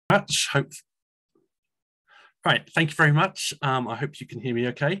much. Right, thank you very much. I hope you can hear me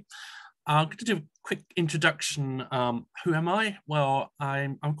okay. I'm going to do a quick introduction. Who am I? Well,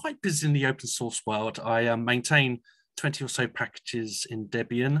 I'm quite busy in the open source world. I maintain 20 or so packages in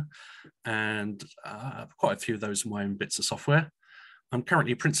Debian, and quite a few of those are my own bits of software. I'm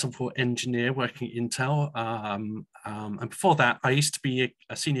currently a principal engineer working at Intel. And before that, I used to be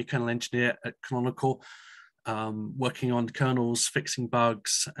a senior kernel engineer at Canonical, working on kernels, fixing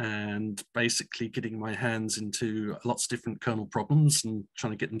bugs, and basically getting my hands into lots of different kernel problems and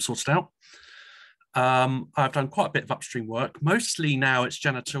trying to get them sorted out. I've done quite a bit of upstream work. Mostly now it's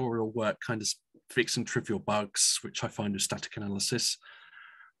janitorial work, kind of fixing trivial bugs, which I find with static analysis.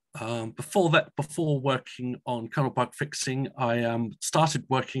 Before working on kernel bug fixing, I started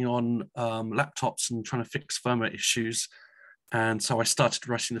working on laptops and trying to fix firmware issues. And so I started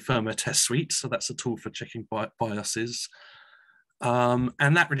writing the firmware test suite. So that's a tool for checking BIOSes.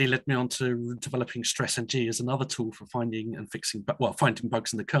 And that really led me on to developing StressNG as another tool for finding and fixing, finding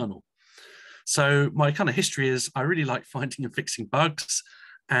bugs in the kernel. So my kind of history is I really like finding and fixing bugs.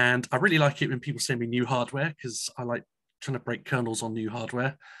 And I really like it when people send me new hardware because I like trying to break kernels on new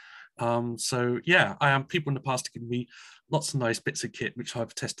hardware. So yeah, people in the past have given me lots of nice bits of kit, which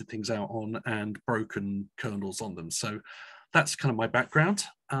I've tested things out on and broken kernels on them. So that's kind of my background.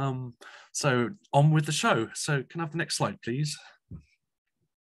 So on with the show. So can I have the next slide, please?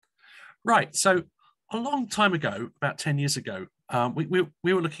 Right, so a long time ago, about 10 years ago, we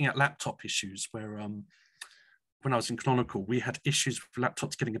were looking at laptop issues where when I was in Canonical, we had issues with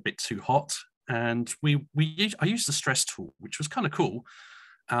laptops getting a bit too hot. And I used the stress tool, which was kind of cool.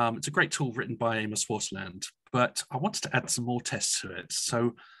 It's a great tool written by Amos Waterland, but I wanted to add some more tests to it.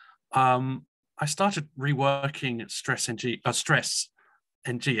 So I started reworking StressNG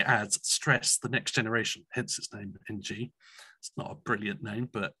adds stress the next generation, hence its name NG. It's not a brilliant name,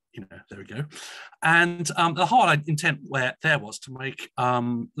 but there we go. And the whole intent there was to make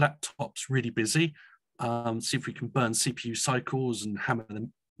laptops really busy, see if we can burn CPU cycles and hammer the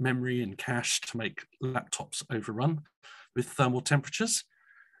memory and cache to make laptops overrun with thermal temperatures.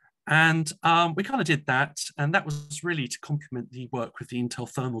 And we kind of did that, and that was really to complement the work with the Intel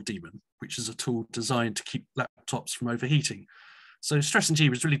Thermal Daemon, which is a tool designed to keep laptops from overheating. So StressNG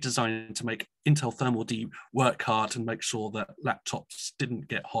was really designed to make Intel Thermal D work hard and make sure that laptops didn't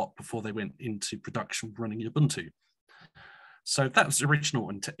get hot before they went into production running Ubuntu. So that was the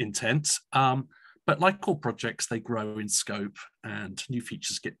original intent. But like all projects, they grow in scope and new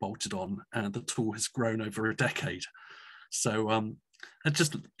features get bolted on, and the tool has grown over a decade. So it's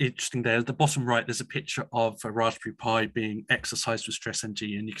just interesting there. At the bottom right, there's a picture of a Raspberry Pi being exercised with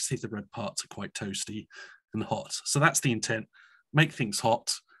StressNG, and you can see the red parts are quite toasty and hot. So that's the intent. Make things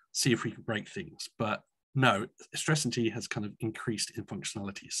hot, see if we can break things. But no, StressNG has kind of increased in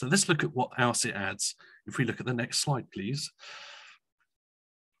functionality. So let's look at what else it adds. If we look at the next slide, please.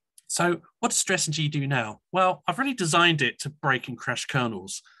 So what does StressNG do now? Well, I've really designed it to break and crash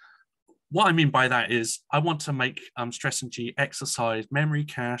kernels. What I mean by that is I want to make StressNG exercise memory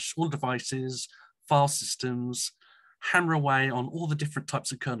cache, all devices, file systems, hammer away on all the different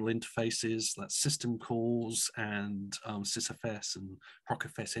types of kernel interfaces, like system calls and sysfs and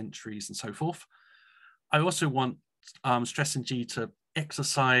procfs entries and so forth. I also want StressNG to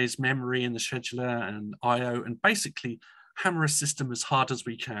exercise memory in the scheduler and IO and basically hammer a system as hard as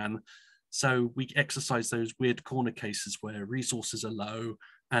we can. So we exercise those weird corner cases where resources are low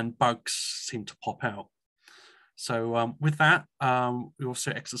and bugs seem to pop out. So with that, we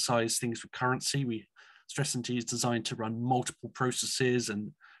also exercise things with currency. StressNG is designed to run multiple processes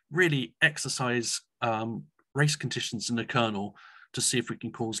and really exercise race conditions in the kernel to see if we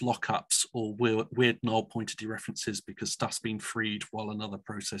can cause lockups or weird null pointer dereferences because stuff's been freed while another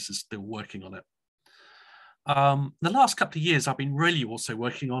process is still working on it. The last couple of years, I've been really also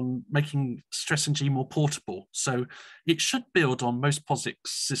working on making StressNG more portable. So it should build on most POSIX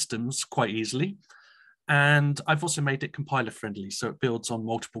systems quite easily. And I've also made it compiler friendly, so it builds on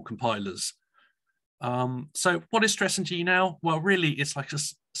multiple compilers. So what is StressNG now? Well, really, it's like a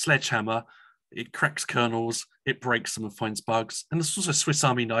sledgehammer. It cracks kernels, it breaks them and finds bugs. And it's also a Swiss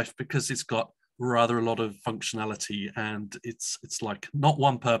Army knife because it's got rather a lot of functionality and it's like not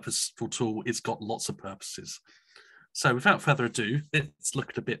one purposeful tool, it's got lots of purposes. So without further ado, let's look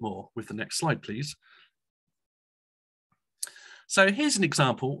at a bit more with the next slide, please. So here's an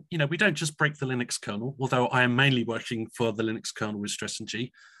example. We don't just break the Linux kernel, although I am mainly working for the Linux kernel with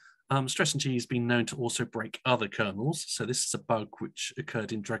StressNG. StressNG has been known to also break other kernels. So this is a bug which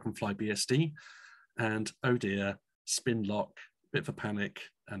occurred in Dragonfly BSD. And oh dear, spin lock, bit of a panic,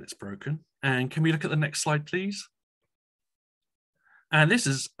 and it's broken. And can we look at the next slide, please? And this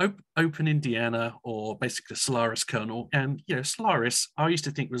is Open Indiana, or basically a Solaris kernel. And Solaris, I used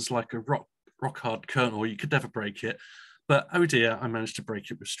to think was like a rock hard kernel. You could never break it. But oh dear, I managed to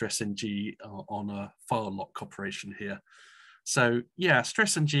break it with StressNG on a file lock operation here. So yeah,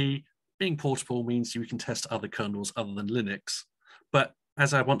 StressNG being portable means you can test other kernels other than Linux. But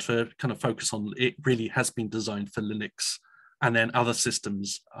as I want to kind of focus on, it really has been designed for Linux and then other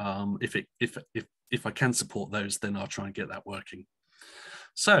systems. If I can support those, then I'll try and get that working.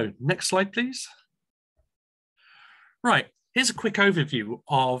 So next slide, please. Right, here's a quick overview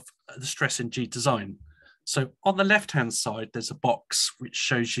of the StressNG design. So on the left-hand side, there's a box which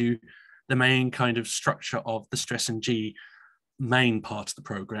shows you the main kind of structure of the StressNG main part of the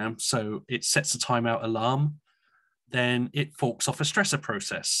program. So it sets a timeout alarm, then it forks off a stressor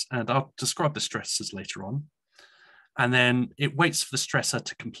process, and I'll describe the stressors later on. And then it waits for the stressor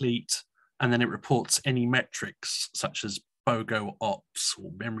to complete, and then it reports any metrics such as BOGO ops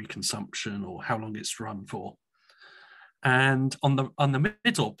or memory consumption or how long it's run for. And on the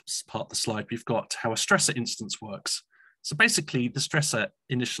middle part of the slide, we've got how a stressor instance works. So basically, the stressor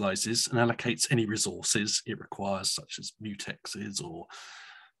initializes and allocates any resources it requires, such as mutexes or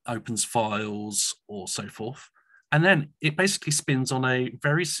opens files or so forth. And then it basically spins on a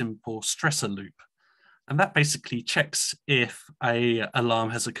very simple stressor loop. And that basically checks if an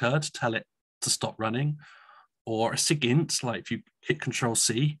alarm has occurred, tell it to stop running, or a SIGINT, like if you hit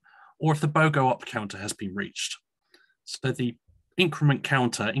Control-C, or if the BOGO op counter has been reached. So the increment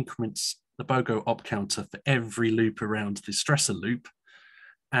counter increments the BOGO op counter for every loop around the stressor loop.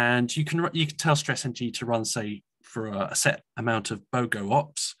 And you can tell StressNG to run, say, for a set amount of BOGO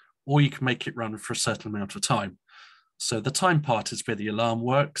ops, or you can make it run for a certain amount of time. So the time part is where the alarm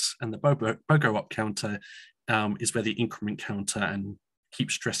works, and the BOGO op counter is where the increment counter and keep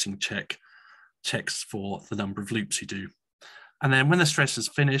stressing checks for the number of loops you do. And then when the stress is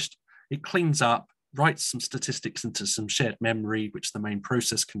finished, it cleans up, writes some statistics into some shared memory, which the main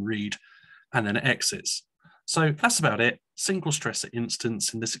process can read, and then it exits. So that's about it. Single stressor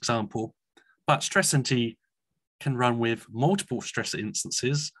instance in this example, but StressNG can run with multiple stressor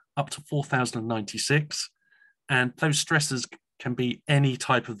instances up to 4,096. And those stressors can be any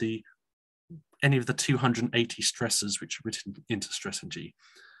of the 280 stressors which are written into StressNG.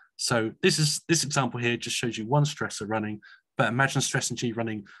 So this example here just shows you one stressor running, but imagine StressNG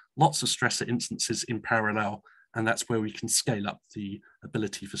running lots of stressor instances in parallel, and that's where we can scale up the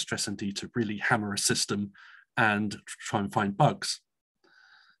ability for StressNG to really hammer a system and try and find bugs.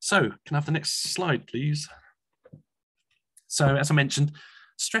 So can I have the next slide, please? So as I mentioned,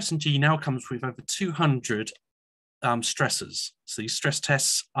 StressNG now comes with over 200 stressors. So these stress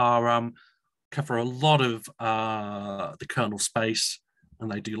tests are cover a lot of the kernel space, and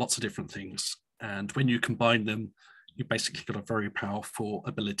they do lots of different things. And when you combine them, you basically got a very powerful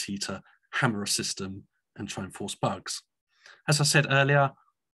ability to hammer a system and try and force bugs. As I said earlier,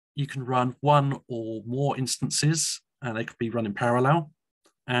 you can run one or more instances, and they could be run in parallel.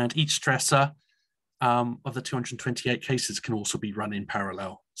 And each stressor of the 228 cases can also be run in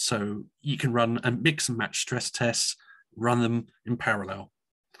parallel. So you can run a mix and match stress tests, run them in parallel.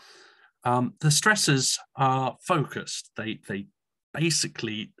 The stressors are focused. They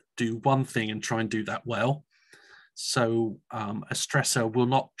basically do one thing and try and do that well. So a stressor will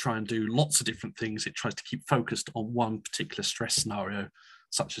not try and do lots of different things. It tries to keep focused on one particular stress scenario,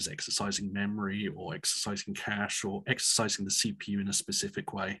 such as exercising memory or exercising cache or exercising the CPU in a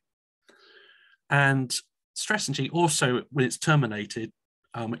specific way. And StressNG also, when it's terminated,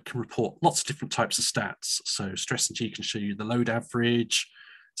 it can report lots of different types of stats. So StressNG can show you the load average.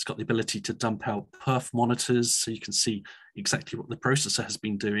 It's got the ability to dump out perf monitors, so you can see exactly what the processor has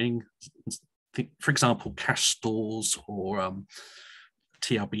been doing. For example, cache stores or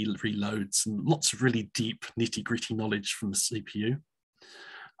TLB reloads, and lots of really deep nitty-gritty knowledge from the CPU.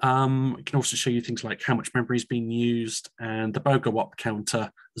 It can also show you things like how much memory is being used and the BOGO op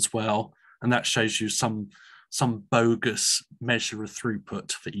counter as well. And that shows you some bogus measure of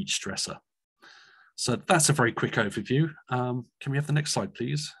throughput for each stressor. So that's a very quick overview. Can we have the next slide,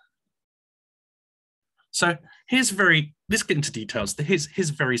 please? So let's get into details. Here's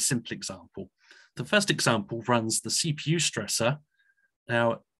a very simple example. The first example runs the CPU stressor.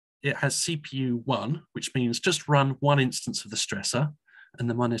 Now, it has CPU 1, which means just run one instance of the stressor, and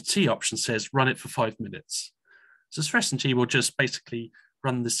the -T option says run it for 5 minutes. So StressNG will just basically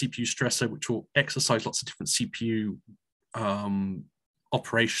run the CPU stressor, which will exercise lots of different CPU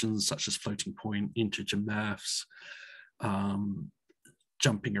operations, such as floating point, integer maths,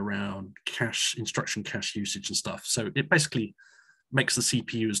 jumping around, instruction cache usage and stuff. So it basically makes the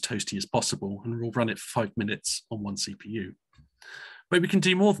CPU as toasty as possible, and we'll run it for 5 minutes on one CPU. But we can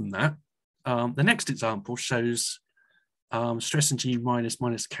do more than that. The next example shows stress G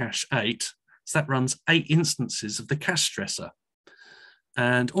minus cache 8. So that runs 8 instances of the cache stressor.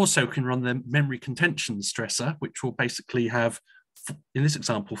 And also can run the memory contention stressor, which will basically have, in this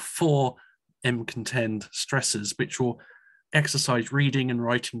example, 4 M-contend stressors, which will exercise reading and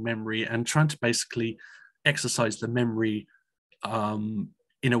writing memory and trying to basically exercise the memory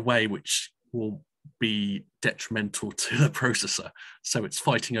in a way which will be detrimental to the processor. So it's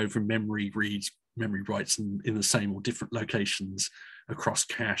fighting over memory reads, memory writes in the same or different locations across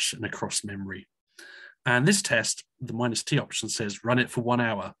cache and across memory. And this test, the -t option says run it for 1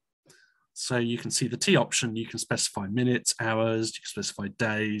 hour. So you can see the T option, you can specify minutes, hours, you can specify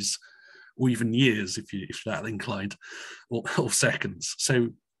days, or even years if you're that inclined, or seconds. So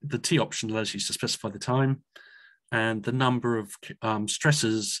the T option allows you to specify the time, and the number of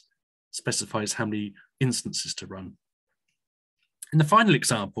stressors specifies how many instances to run. In the final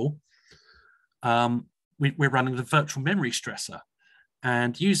example, we're running the virtual memory stressor,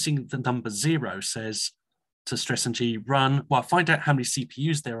 and using the number 0 says to stress G run, well, find out how many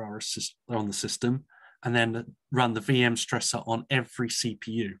CPUs there are on the system, and then run the VM stressor on every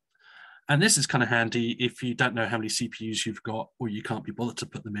CPU. And this is kind of handy if you don't know how many CPUs you've got, or you can't be bothered to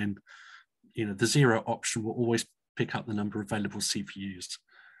put them in. You know, the 0 option will always pick up the number of available CPUs.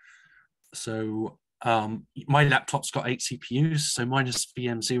 So my laptop's got 8 CPUs, so minus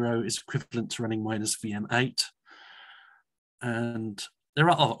VM0 is equivalent to running minus VM8. And there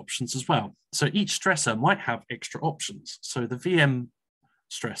are other options as well. So each stressor might have extra options. So the VM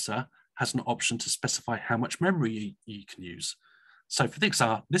stressor has an option to specify how much memory you can use. So for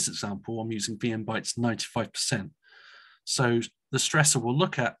this example, I'm using VM bytes 95%. So the stressor will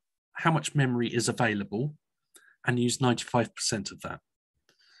look at how much memory is available and use 95% of that.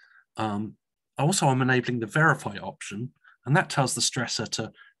 Also, I'm enabling the verify option, and that tells the stressor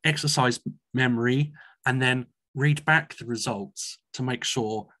to exercise memory and then read back the results to make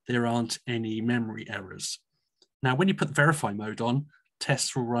sure there aren't any memory errors. Now, when you put the verify mode on,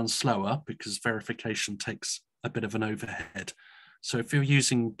 tests will run slower because verification takes a bit of an overhead. So if you're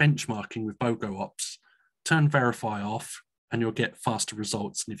using benchmarking with BOGO ops, turn verify off and you'll get faster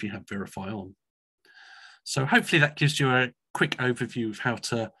results than if you have verify on. So hopefully that gives you a quick overview of how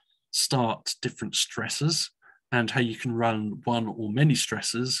to start different stressors and how you can run one or many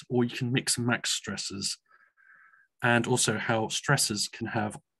stressors, or you can mix and match stressors, and also how stressors can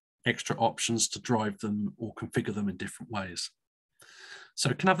have extra options to drive them or configure them in different ways.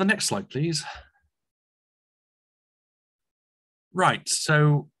 So can I have the next slide, please? Right,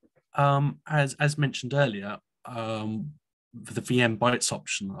 so as mentioned earlier, for the VM bytes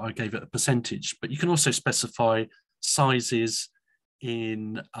option, I gave it a percentage, but you can also specify sizes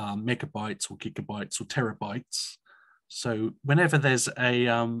in megabytes or gigabytes or terabytes. So whenever there's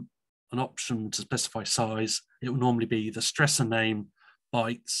an option to specify size, it will normally be the stressor name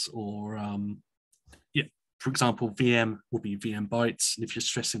bytes, or for example, VM will be VM bytes. And if you're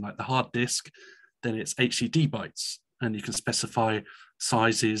stressing like the hard disk, then it's HDD bytes. And you can specify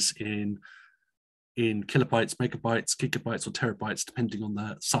sizes in kilobytes, megabytes, gigabytes, or terabytes, depending on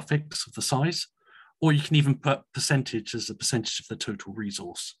the suffix of the size. Or you can even put percentage as a percentage of the total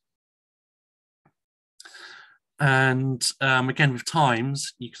resource. And again, with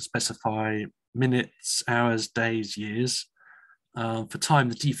times, you can specify minutes, hours, days, years. For time,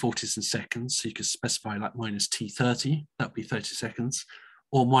 the default is in seconds. So you can specify like minus T30, that would be 30 seconds,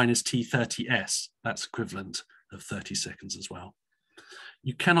 or minus T30S, that's equivalent of 30 seconds as well.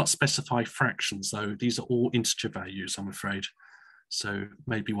 You cannot specify fractions though. These are all integer values, I'm afraid. So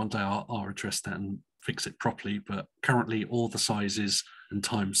maybe one day I'll address that and fix it properly, but currently all the sizes and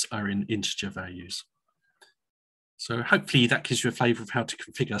times are in integer values. So hopefully that gives you a flavor of how to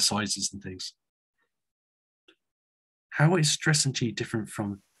configure sizes and things. How is stress and G different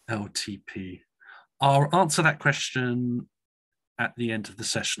from LTP? I'll answer that question at the end of the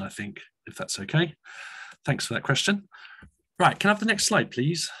session, I think, if that's okay. Thanks for that question. Right, can I have the next slide,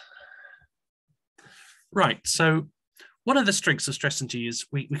 please? Right, so one of the strengths of stress and G is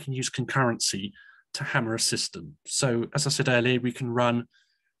we can use concurrency to hammer a system. So as I said earlier, we can run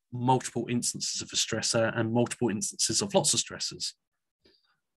multiple instances of a stressor and multiple instances of lots of stressors.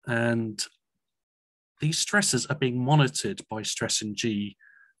 And these stressors are being monitored by stress and G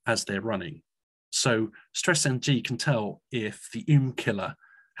as they're running. So stress and G can tell if the killer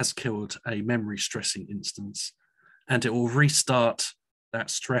has killed a memory stressing instance, and it will restart that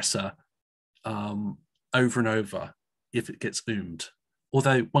stressor over and over if it gets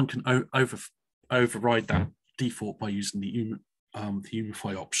although one can override that default by using the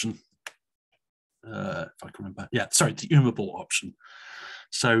unify option. if I can remember. Yeah, sorry, the UMABORT option.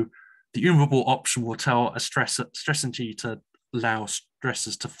 So the UMABORT option will tell a stress-ng to allow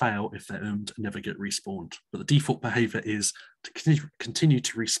stressors to fail if they're and never get respawned. But the default behavior is to continue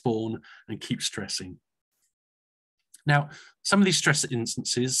to respawn and keep stressing. Now, some of these stressor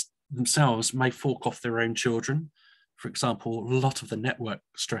instances themselves may fork off their own children. For example, a lot of the network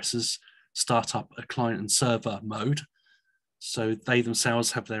stressors start up a client and server mode. So they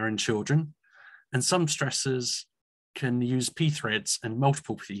themselves have their own children. And some stressors can use pthreads and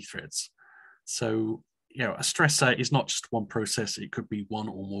multiple pthreads. So, a stressor is not just one process. It could be one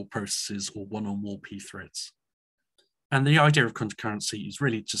or more processes or one or more pthreads. And the idea of concurrency is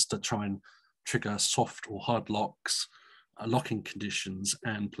really just to try and trigger soft or hard locks, locking conditions,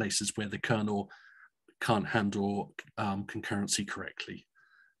 and places where the kernel can't handle concurrency correctly.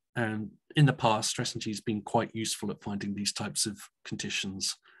 And in the past, stress-ng has been quite useful at finding these types of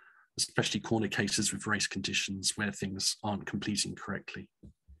conditions, especially corner cases with race conditions where things aren't completing correctly.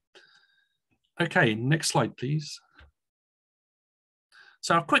 Okay, next slide, please.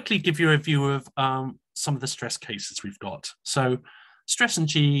 So I'll quickly give you a view of some of the stress cases we've got. So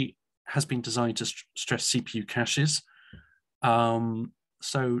stress-ng has been designed to stress CPU caches.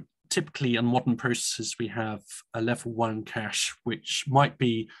 So typically on modern processors, we have a level 1 cache, which might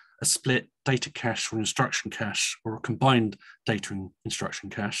be a split data cache or instruction cache, or a combined data and instruction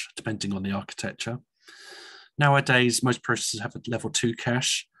cache, depending on the architecture. Nowadays, most processors have a level 2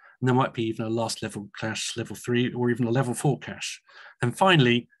 cache, and there might be even a last level cache, level 3, or even a level 4 cache. And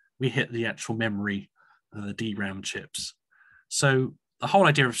finally, we hit the actual memory, the DRAM chips. So the whole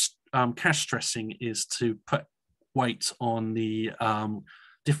idea of cache stressing is to put weight on the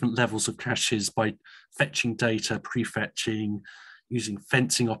different levels of caches by fetching data, prefetching, using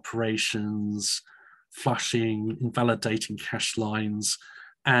fencing operations, flushing, invalidating cache lines,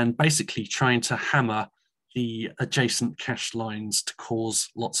 and basically trying to hammer the adjacent cache lines to cause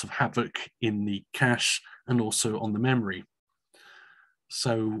lots of havoc in the cache and also on the memory.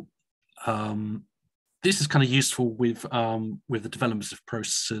 So this is kind of useful with the development of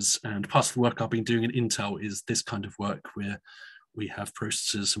processors, and part of the work I've been doing in Intel is this kind of work where we have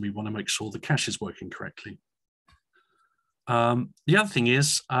processors and we want to make sure the cache is working correctly. The other thing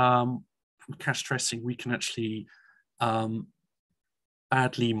is, from cache stressing, we can actually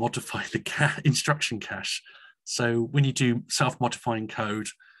badly modify the instruction cache. So when you do self-modifying code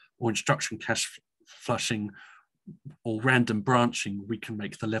or instruction cache flushing or random branching, we can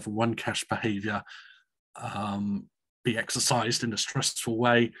make the level 1 cache behavior be exercised in a stressful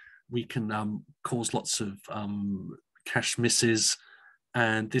way. We can cause lots of cache misses,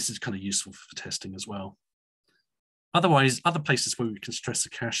 and this is kind of useful for testing as well. Otherwise, other places where we can stress a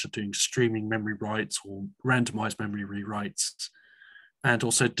cache are doing streaming memory writes or randomized memory rewrites, and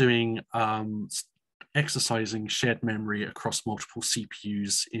also doing exercising shared memory across multiple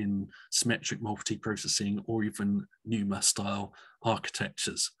CPUs in symmetric multiprocessing or even NUMA style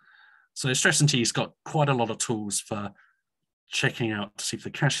architectures. So stress-ng has got quite a lot of tools for checking out to see if the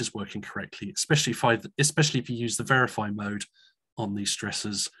cache is working correctly, especially if you use the verify mode on these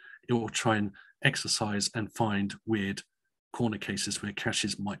stressors. It will try and exercise and find weird corner cases where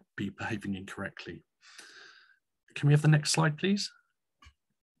caches might be behaving incorrectly. Can we have the next slide, please?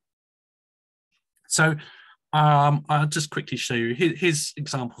 So I'll just quickly show you. Here's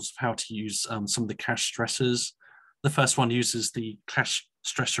examples of how to use some of the cache stressors. The first one uses the cache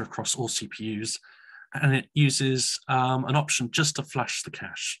stressor across all CPUs, and it uses an option just to flush the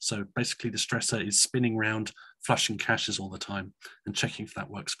cache. So basically the stressor is spinning around, flushing caches all the time and checking if that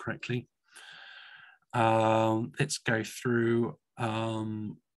works correctly. Let's go through.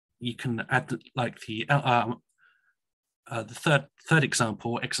 You can add like the third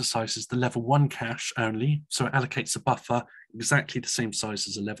example exercises the level 1 cache only. So it allocates a buffer exactly the same size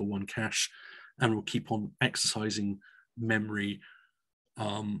as a level 1 cache, and will keep on exercising memory,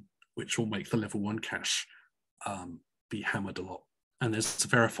 which will make the level 1 cache be hammered a lot. And there's a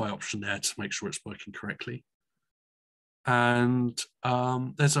verify option there to make sure it's working correctly. And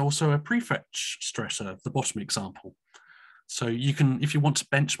there's also a prefetch stressor, the bottom example. So you can, if you want to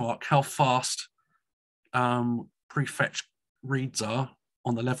benchmark how fast prefetch reads are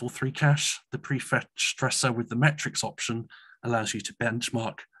on the level 3 cache, the prefetch stressor with the metrics option allows you to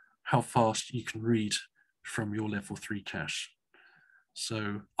benchmark how fast you can read from your level 3 cache.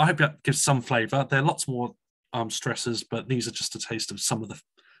 So I hope that gives some flavor. There are lots more stressors, but these are just a taste of some of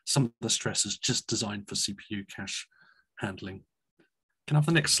the stressors just designed for CPU cache handling. Can I have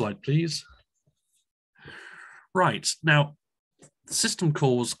the next slide, please? Right, now system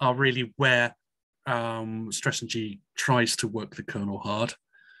calls are really where stress-ng tries to work the kernel hard.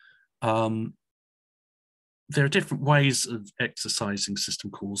 there are different ways of exercising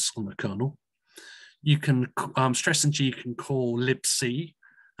system calls on the kernel. You can, stress-ng can call libc,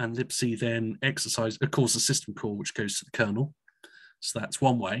 and libc then calls a system call which goes to the kernel. So that's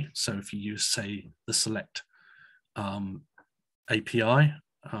one way. So if you use, say, the select API,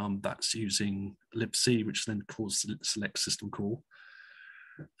 that's using libc, which then calls the select system call.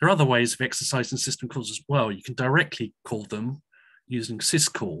 There are other ways of exercising system calls as well. You can directly call them using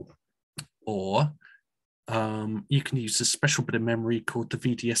syscall, or you can use a special bit of memory called the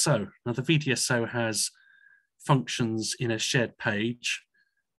VDSO. Now, the VDSO has functions in a shared page,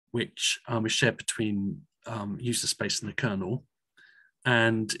 which is shared between user space and the kernel.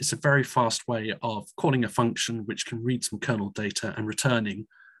 And it's a very fast way of calling a function which can read some kernel data and returning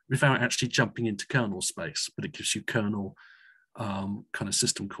without actually jumping into kernel space, but it gives you kernel kind of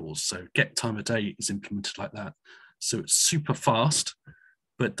system calls. So get time of day is implemented like that. So it's super fast,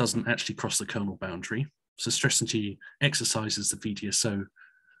 but doesn't actually cross the kernel boundary. So stress-ng exercises the VDSO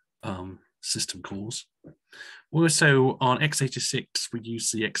system calls. Also on x86, we use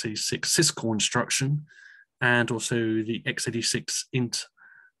the x86 syscall instruction, and also the x86 int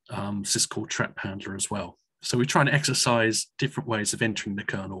syscall trap handler as well. So we're trying to exercise different ways of entering the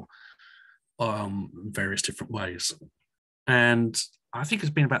kernel, various different ways. And I think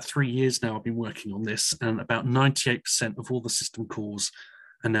it's been about 3 years now I've been working on this, and about 98% of all the system calls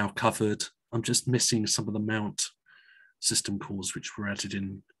are now covered. I'm just missing some of the mount system calls which were added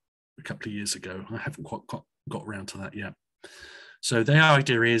in a couple of years ago. I haven't quite got around to that yet. So the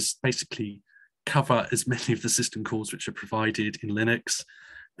idea is basically cover as many of the system calls which are provided in Linux,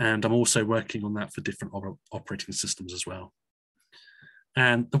 and I'm also working on that for different operating systems as well.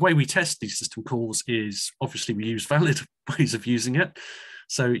 And the way we test these system calls is obviously we use valid ways of using it.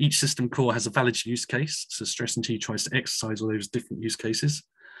 So each system call has a valid use case. So stress-ng tries to exercise all those different use cases.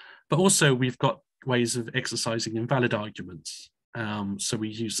 But also we've got ways of exercising invalid arguments. So we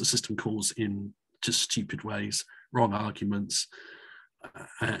use the system calls in just stupid ways, wrong arguments,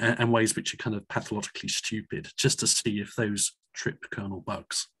 and ways which are kind of pathologically stupid, just to see if those trip kernel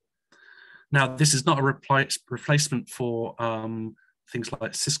bugs. Now, this is not a replacement for things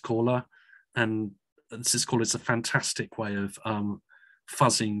like syscaller, and syscaller is a fantastic way of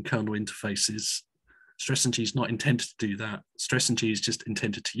fuzzing kernel interfaces. Stress-ng is not intended to do that. Stress-ng is just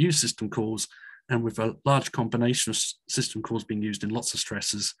intended to use system calls, and with a large combination of system calls being used in lots of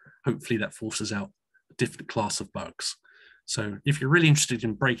stressors, hopefully that forces out a different class of bugs. So if you're really interested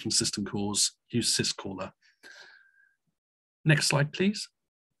in breaking system calls, use syscaller. Next slide, please.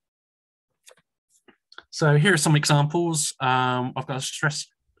 So here are some examples. I've got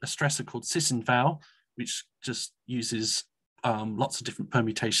a stressor called sysinval, which just uses lots of different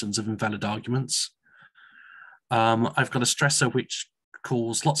permutations of invalid arguments. I've got a stressor which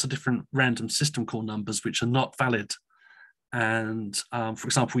calls lots of different random system call numbers which are not valid. And for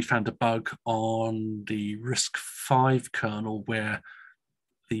example, we found a bug on the RISC-V kernel where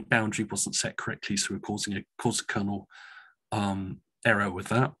the boundary wasn't set correctly, so we're causing a kernel error with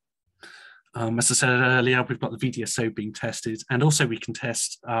that. As I said earlier, we've got the VDSO being tested, and also we can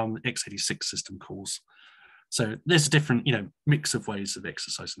test x86 system calls. So there's a different, mix of ways of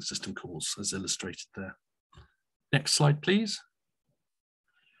exercising system calls as illustrated there. Next slide, please.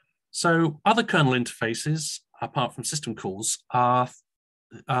 So other kernel interfaces, apart from system calls, are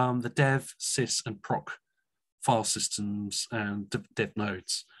the dev, sys, and proc file systems and dev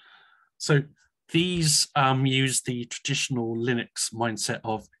nodes. So these use the traditional Linux mindset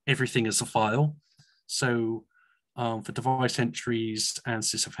of everything as a file. So for device entries and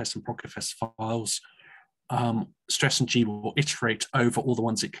sysfs and procfs files, stress-ng will iterate over all the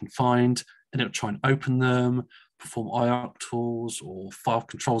ones it can find, and it'll try and open them, perform IARC tools or file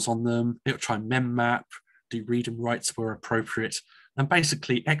controls on them. It'll try and memmap, do read and writes where appropriate, and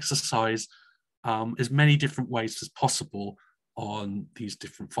basically exercise as many different ways as possible on these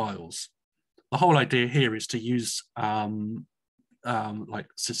different files. The whole idea here is to use like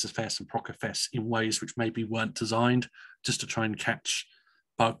sysfs and procfs in ways which maybe weren't designed, just to try and catch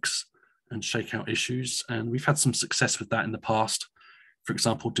bugs and shake out issues. And we've had some success with that in the past. For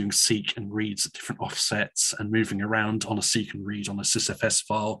example, doing seek and reads at different offsets and moving around on a seek and read on a sysfs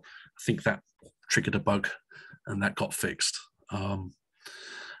file. I think that triggered a bug and that got fixed.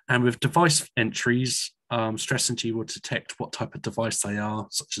 And with device entries, stress-ng will detect what type of device they are,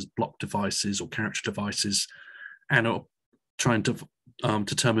 such as block devices or character devices, and it'll try and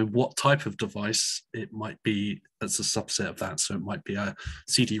determine what type of device it might be as a subset of that. So it might be a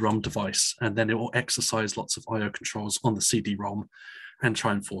CD-ROM device, and then it will exercise lots of IO controls on the CD-ROM and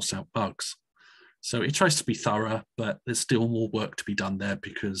try and force out bugs. So it tries to be thorough, but there's still more work to be done there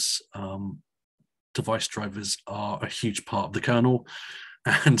because device drivers are a huge part of the kernel,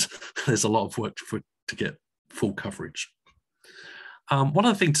 and there's a lot of work to get full coverage. One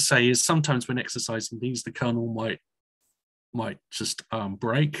other thing to say is sometimes when exercising these, the kernel might just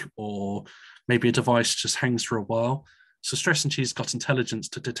break, or maybe a device just hangs for a while. So StressNG's got intelligence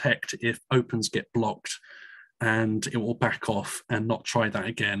to detect if opens get blocked, and it will back off and not try that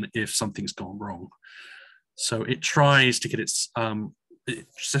again if something's gone wrong. So it tries to get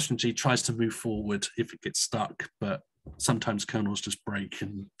StressNG tries to move forward if it gets stuck, but sometimes kernels just break,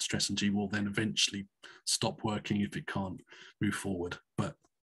 and StressNG will then eventually stop working if it can't move forward. But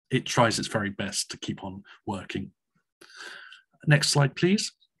it tries its very best to keep on working. Next slide,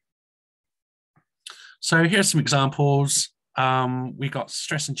 please. So here's some examples. We got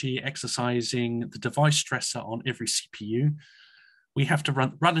StressNG exercising the device stressor on every CPU. We have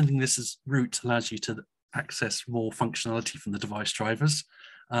to running this as root allows you to access more functionality from the device drivers,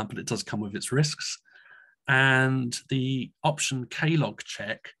 but it does come with its risks. And the option klog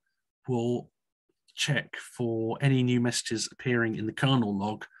check will check for any new messages appearing in the kernel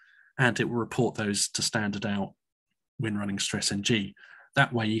log, and it will report those to standard out when running StressNG.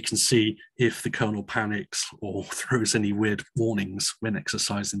 That way you can see if the kernel panics or throws any weird warnings when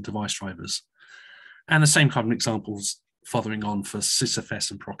exercising device drivers. And the same kind of examples following on for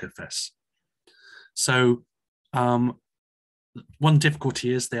sysfs and procfs. So one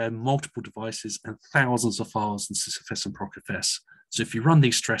difficulty is there are multiple devices and thousands of files in sysfs and procfs. So if you run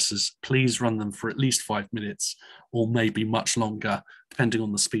these stressors, please run them for at least 5 minutes or maybe much longer, depending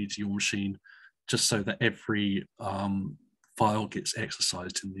on the speed of your machine, just so that every file gets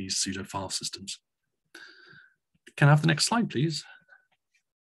exercised in these pseudo file systems. Can I have the next slide, please?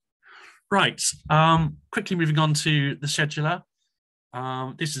 Right, quickly moving on to the scheduler.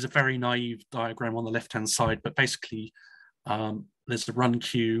 This is a very naive diagram on the left-hand side, but basically there's a run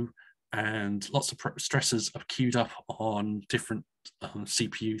queue and lots of stressors are queued up on different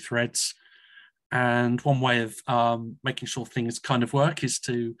CPU threads. And one way of making sure things kind of work is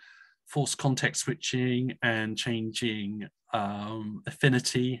to force context switching and changing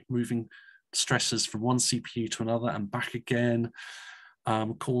affinity, moving stressors from one CPU to another and back again,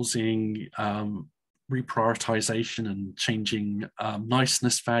 causing reprioritization and changing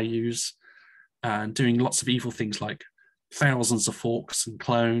niceness values, and doing lots of evil things like thousands of forks and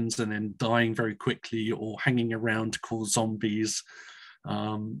clones and then dying very quickly, or hanging around to cause zombies,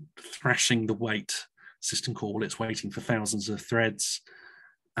 thrashing the wait system call, it's waiting for thousands of threads,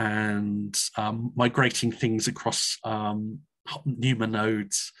 and migrating things across NUMA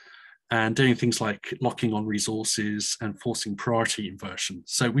nodes, and doing things like locking on resources and forcing priority inversion.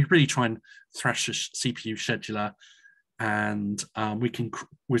 So we really try and thrash a CPU scheduler, and we can,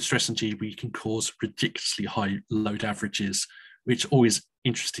 with StressNG, we can cause ridiculously high load averages, which is always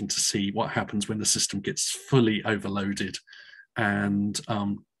interesting to see what happens when the system gets fully overloaded, and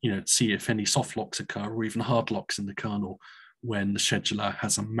see if any soft locks occur or even hard locks in the kernel when the scheduler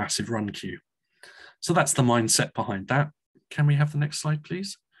has a massive run queue. So that's the mindset behind that. Can we have the next slide,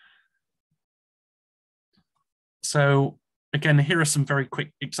 please? So again, here are some very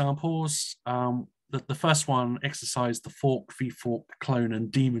quick examples. The first one exercised the fork, vfork, clone,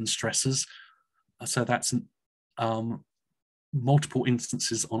 and daemon stressors. So that's multiple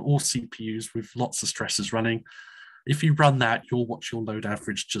instances on all CPUs with lots of stressors running. If you run that, you'll watch your load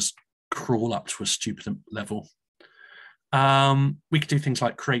average just crawl up to a stupid level. We could do things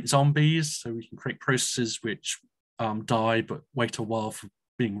like create zombies, so we can create processes which die but wait a while for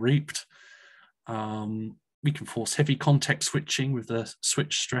being reaped. We can force heavy context switching with the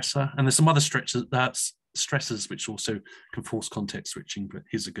switch stressor, and there's some other stressors which also can force context switching, but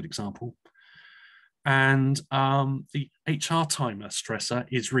here's a good example. And the HR timer stressor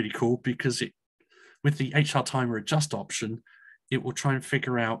is really cool because with the HR timer adjust option, it will try and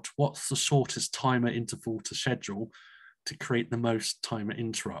figure out what's the shortest timer interval to schedule to create the most timer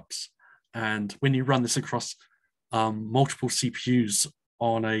interrupts. And when you run this across multiple CPUs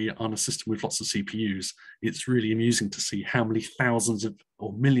on a system with lots of CPUs, it's really amusing to see how many thousands of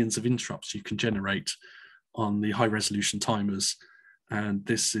or millions of interrupts you can generate on the high resolution timers. And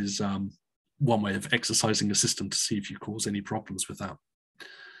this is one way of exercising a system to see if you cause any problems with that.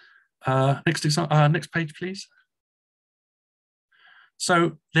 Next page, please.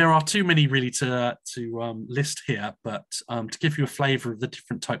 So there are too many really to list here, but to give you a flavor of the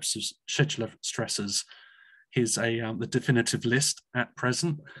different types of scheduler stressors, here's the definitive list at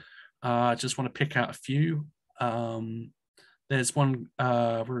present. I just want to pick out a few. There's one,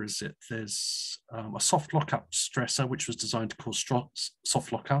 where is it? There's a soft lockup stressor, which was designed to cause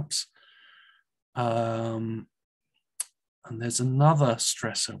soft lockups. And there's another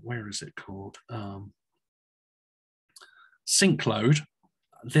stressor. Where is it called? Sync load.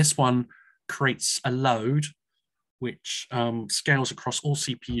 This one creates a load which scales across all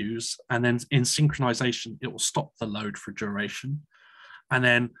CPUs, and then in synchronization, it will stop the load for duration. And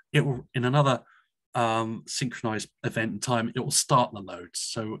then it will, in another synchronized event in time, it will start the load.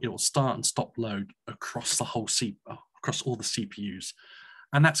 So it will start and stop load across the whole across all the CPUs.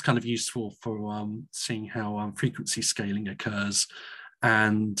 And that's kind of useful for seeing how frequency scaling occurs,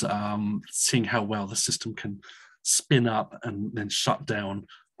 and seeing how well the system can spin up and then shut down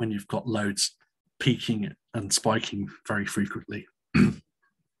when you've got loads peaking and spiking very frequently.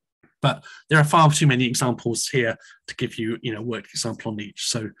 But there are far too many examples here to give you, a worked example on each.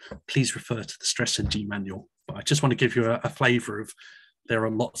 So please refer to the StressNG manual. But I just want to give you a flavor of, there are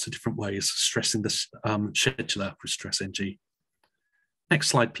lots of different ways of stressing this scheduler with StressNG. Next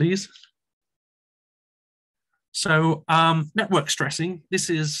slide, please. So network stressing, this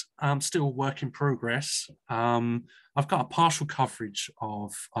is still work in progress. I've got a partial coverage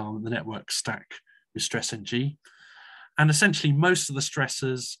of the network stack with StressNG. And essentially most of the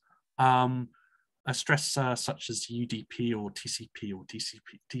stressors, a stressor such as UDP or TCP or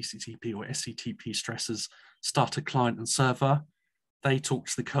DCTP or SCTP stressors start a client and server. They talk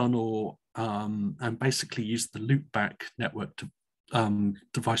to the kernel and basically use the loopback network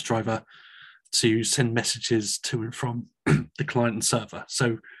device driver to send messages to and from the client and server.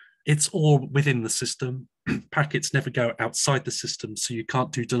 So it's all within the system. Packets never go outside the system, so you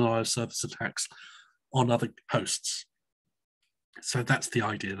can't do denial of service attacks on other hosts. So that's the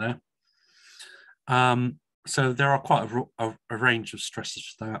idea there. So there are quite a range of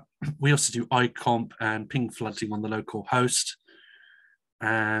stressors for that. We also do ICOMP and ping flooding on the local host.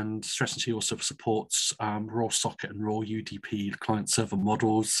 And StressNG also supports raw socket and raw UDP client server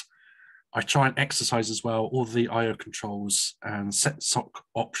models. I try and exercise as well all the IO controls and set SOC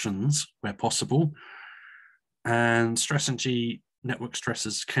options where possible. And StressNG network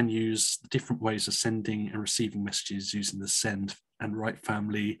stressors can use different ways of sending and receiving messages using the send and write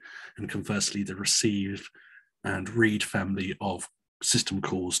family, and conversely the receive and read family of system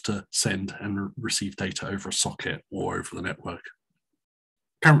calls to send and receive data over a socket or over the network.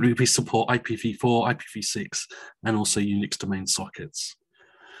 Currently we support IPv4, IPv6, and also Unix domain sockets.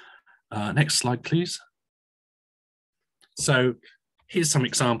 Next slide, please. So here's some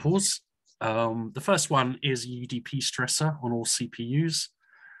examples. The first one is a UDP stressor on all CPUs.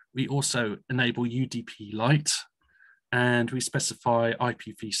 We also enable UDP Lite, and we specify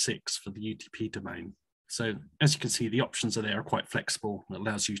IPv6 for the UDP domain. So as you can see, the options are there are quite flexible and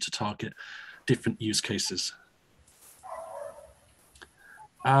allows you to target different use cases.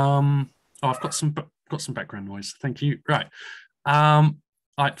 I've got some background noise. Thank you. Right.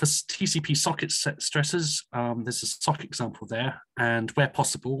 For TCP socket stressors, there's a socket example there, and where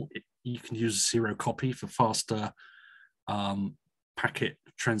possible, you can use zero copy for faster packet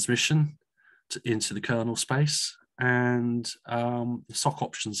transmission into the kernel space. And the SOC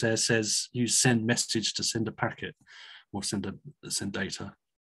options there says use send message to send a packet or send data.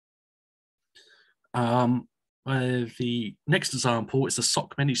 The next example is a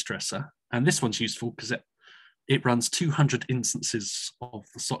SOC mini stressor, and this one's useful because it runs 200 instances of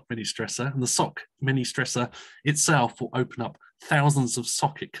the SOC mini stressor, and the SOC mini stressor itself will open up thousands of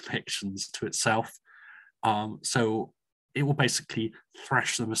socket connections to itself. So it will basically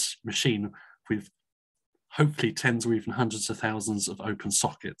thrash the machine with hopefully tens or even hundreds of thousands of open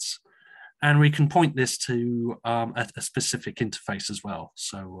sockets. And we can point this to a specific interface as well.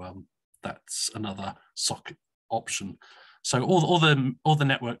 So that's another socket option. So all the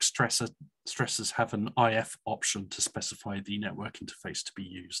network stressors have an IF option to specify the network interface to be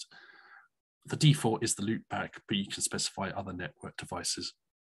used. The default is the loopback, but you can specify other network devices.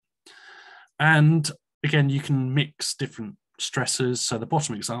 And again, you can mix different stressors. So the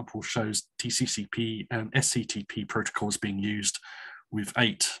bottom example shows TCP and SCTP protocols being used with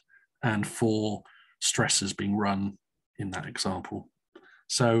 8 and 4 stressors being run in that example.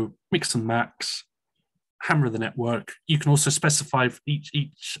 So mix and max, hammer the network. You can also specify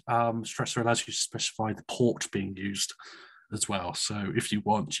each stressor allows you to specify the port being used as well. So if you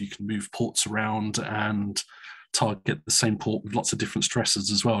want, you can move ports around and target the same port with lots of different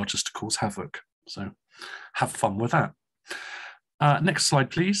stressors as well, just to cause havoc. So have fun with that. Next slide,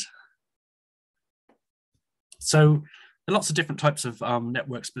 please. So there are lots of different types of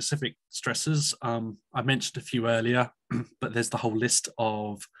network-specific stressors. I mentioned a few earlier, but there's the whole list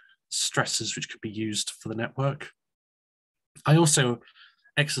of stressors which could be used for the network. I also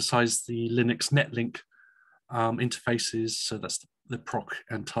exercise the Linux netlink interfaces. So that's the proc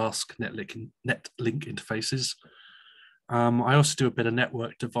and task netlink interfaces. I also do a bit of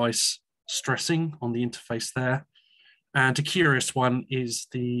network device stressing on the interface there. And a curious one is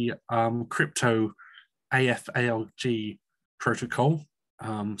the crypto AFALG protocol.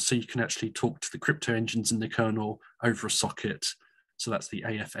 So you can actually talk to the crypto engines in the kernel over a socket. So that's the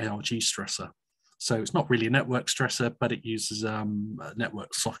AFALG stressor. So it's not really a network stressor, but it uses a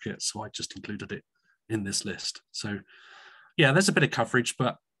network socket. So I just included it in this list. So yeah, there's a bit of coverage,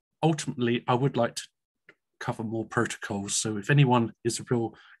 but ultimately I would like to cover more protocols. So if anyone is a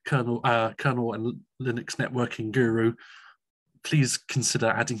real kernel and Linux networking guru, please consider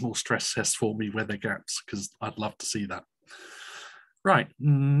adding more stress tests for me where there are gaps, because I'd love to see that. Right,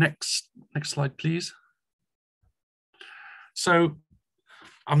 next slide, please. So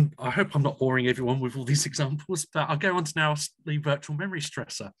I hope I'm not boring everyone with all these examples, but I'll go on to now the virtual memory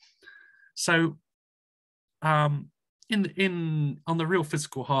stressor. So on the real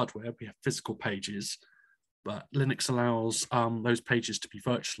physical hardware, we have physical pages, but Linux allows those pages to be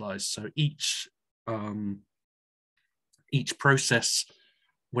virtualized. So each process,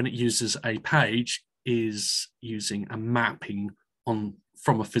 when it uses a page, is using a mapping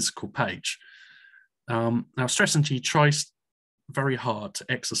from a physical page. Now, StressNG tries very hard to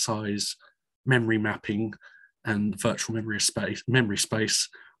exercise memory mapping and virtual memory space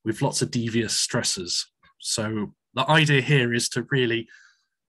with lots of devious stressors. So the idea here is to really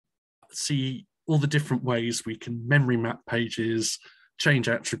see all the different ways we can memory map pages, change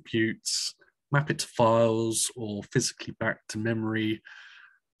attributes, map it to files or physically back to memory,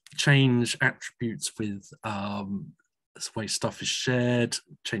 change attributes with the way stuff is shared,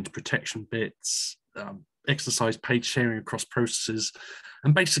 change protection bits, exercise page sharing across processes,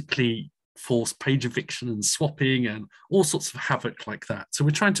 and basically force page eviction and swapping and all sorts of havoc like that. So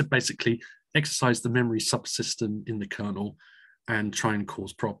we're trying to basically exercise the memory subsystem in the kernel and try and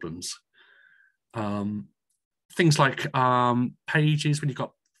cause problems. Things like pages, when you've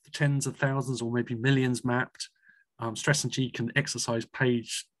got tens of thousands or maybe millions mapped, StressNG can exercise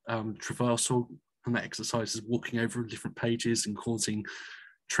page traversal, and that exercise is walking over different pages and causing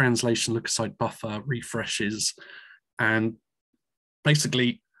translation look-aside buffer refreshes and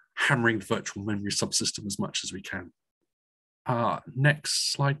basically hammering the virtual memory subsystem as much as we can.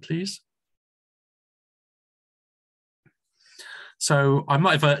 Next slide, please. So I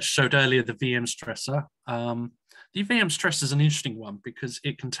might have showed earlier the VM stressor. The VM stressor is an interesting one because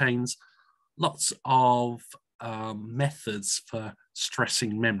it contains lots of methods for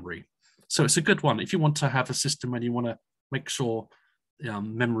stressing memory. So it's a good one if you want to have a system and you want to make sure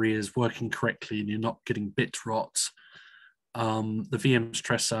memory is working correctly and you're not getting bit rot. The VM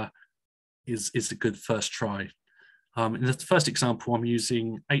stressor is a good first try. In the first example, I'm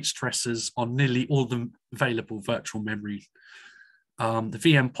using 8 stressors on nearly all the available virtual memory. The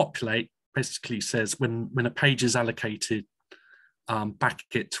VM populate basically says when a page is allocated, back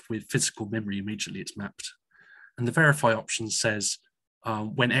it with physical memory immediately it's mapped. And the verify option says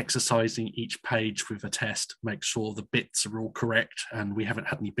when exercising each page with a test, make sure the bits are all correct and we haven't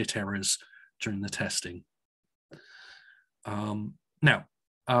had any bit errors during the testing. Now,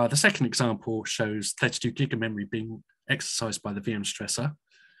 the second example shows 32 gig of memory being exercised by the VM stressor.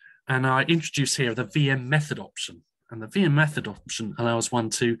 And I introduce here the VM method option. And the VM method option allows one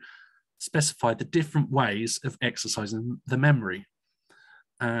to specify the different ways of exercising the memory.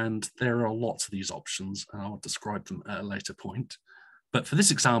 And there are lots of these options, and I'll describe them at a later point. But for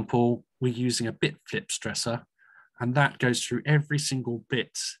this example, we're using a bit flip stressor, and that goes through every single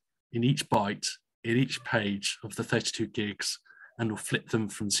bit in each byte, in each page of the 32 gigs, and will flip them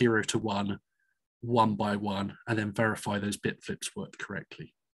from 0 to 1, one by one, and then verify those bit flips worked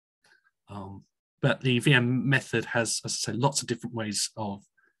correctly. But the VM method has, as I say, lots of different ways of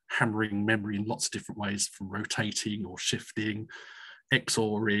hammering memory in lots of different ways, from rotating or shifting,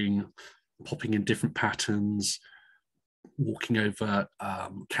 XORing, popping in different patterns, walking over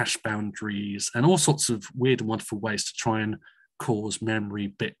cache boundaries, and all sorts of weird and wonderful ways to try and cause memory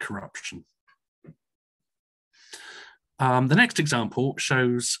bit corruption. The next example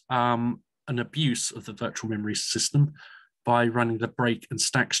shows an abuse of the virtual memory system by running the break and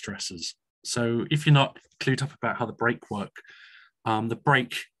stack stressors. So if you're not clued up about how the break work, the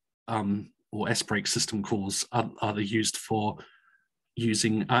break or S-break system calls are used for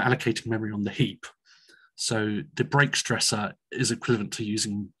using allocating memory on the heap. So the break stressor is equivalent to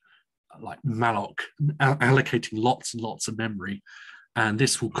using like malloc, allocating lots and lots of memory, and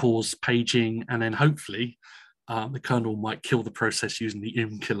this will cause paging, and then hopefully the kernel might kill the process using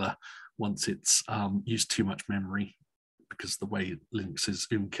the killer once it's used too much memory, because the way Linux's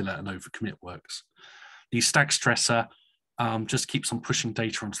killer and overcommit works. The stack stressor just keeps on pushing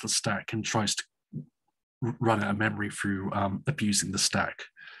data onto the stack and tries to run out of memory through abusing the stack.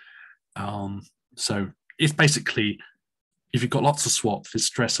 So it's basically, if you've got lots of swap, this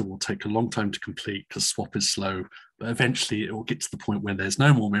stressor will take a long time to complete because swap is slow, but eventually it will get to the point where there's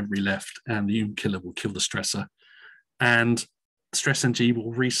no more memory left and the Oom killer will kill the stressor. And stressng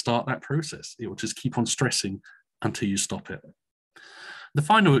will restart that process. It will just keep on stressing until you stop it. The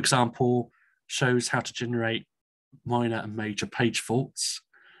final example shows how to generate minor and major page faults.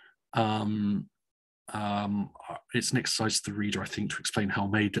 It's an exercise to the reader, I think, to explain how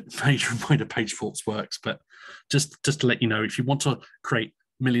major and minor page faults works. But just to let you know, if you want to create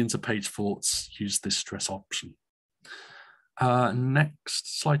millions of page faults, use this stress option.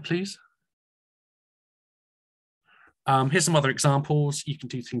 Next slide, please. Here's some other examples. You can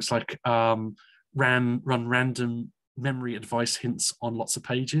do things like run random memory advice hints on lots of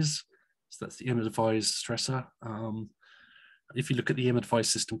pages. So that's the advice stressor. If you look at the advice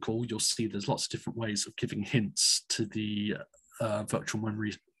system call, you'll see there's lots of different ways of giving hints to the virtual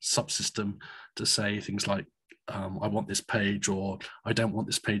memory subsystem to say things like, I want this page, or I don't want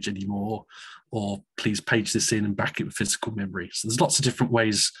this page anymore, or please page this in and back it with physical memory. So there's lots of different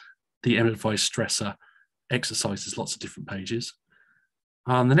ways the advice stressor exercises lots of different pages.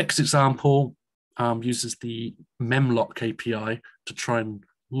 The next example uses the memlock API to try and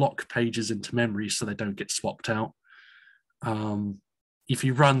lock pages into memory so they don't get swapped out. If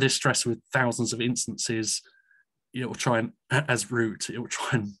you run this stressor with thousands of instances, it will try and, as root, it will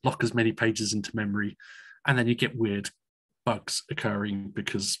try and lock as many pages into memory, and then you get weird bugs occurring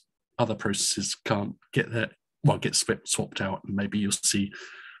because other processes can't get that, well, get swapped out, and maybe you'll see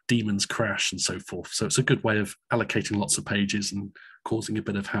daemons crash and so forth. So it's a good way of allocating lots of pages and causing a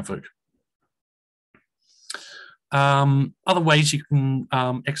bit of havoc. Other ways you can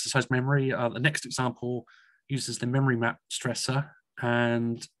exercise memory. The next example uses the memory map stressor,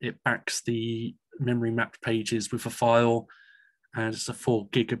 and it backs the memory mapped pages with a file, and it's a 4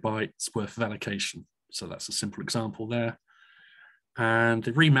 gigabytes worth of allocation. So that's a simple example there. And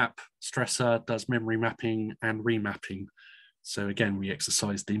the remap stressor does memory mapping and remapping. So again, we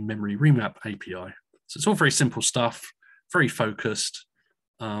exercise the memory remap API. So it's all very simple stuff, very focused.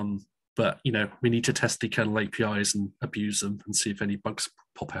 But we need to test the kernel APIs and abuse them and see if any bugs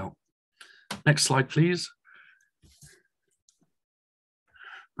pop out. Next slide, please.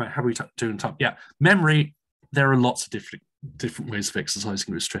 Right, how are we doing time? Yeah, memory. There are lots of different ways of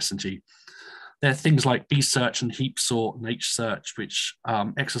exercising with stressng. There are things like bsearch and heap sort and hsearch, which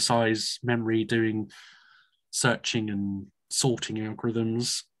exercise memory doing searching and sorting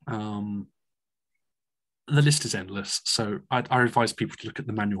algorithms. The list is endless. So I advise people to look at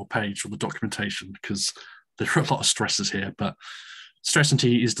the manual page or the documentation because there are a lot of stressors here, but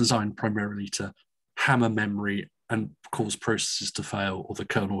stressng is designed primarily to hammer memory and cause processes to fail or the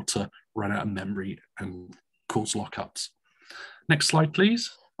kernel to run out of memory and cause lockups. Next slide, please.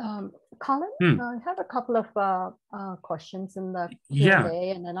 Colin, I have a couple of questions in the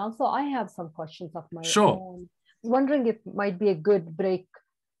Q&A, and then also I have some questions of my own. Wondering if it might be a good break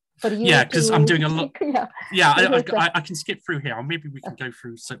for you. Yeah, because I'm doing a lot. I can skip through here. Or maybe we can go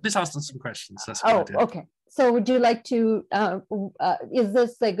through. So let's ask them some questions. That's a good idea. Okay. So would you like to, is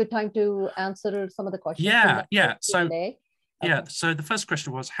this a good time to answer some of the questions? Yeah. So the first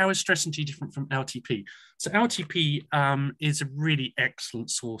question was, how is stressng different from LTP? So LTP is a really excellent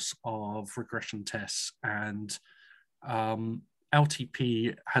source of regression tests, and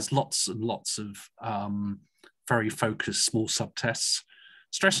LTP has lots and lots of very focused small subtests.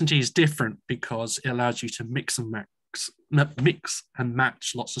 stressng is different because it allows you to mix and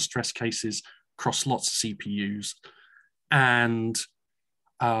match lots of stress cases across lots of CPUs. And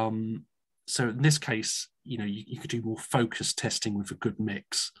so in this case, you could do more focused testing with a good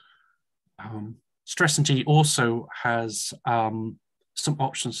mix. stressng also has some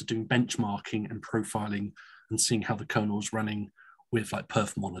options for doing benchmarking and profiling and seeing how the kernel is running with like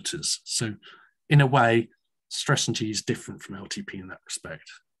perf monitors. So in a way, stressng is different from LTP in that respect.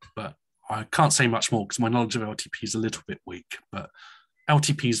 But I can't say much more because my knowledge of LTP is a little bit weak, but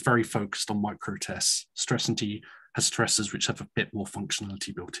LTP is very focused on micro tests. stressng has stressors which have a bit more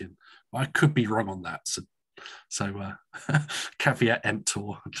functionality built in. I could be wrong on that. So caveat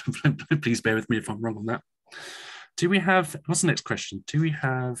emptor. Please bear with me if I'm wrong on that. Do we have, what's the next question? Do we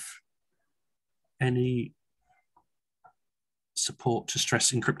have any support to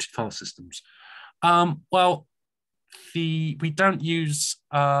stress encrypted file systems? Well, we don't use,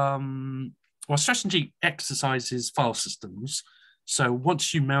 stressng exercises file systems. So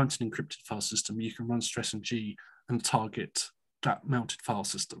once you mount an encrypted file system, you can run stressng and target that mounted file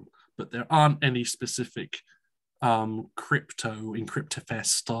system. But there aren't any specific crypto encryptfs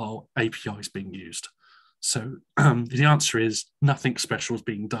style APIs being used. So the answer is nothing special is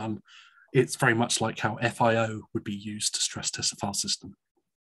being done. It's very much like how FIO would be used to stress test a file system.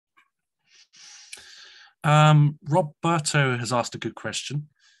 Roberto has asked a good question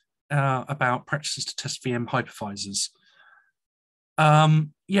about practices to test VM hypervisors.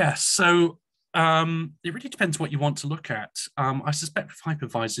 So it really depends what you want to look at. I suspect with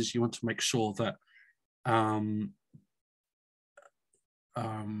hypervisors, you want to make sure that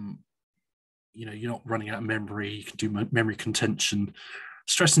you're not running out of memory. You can do memory contention.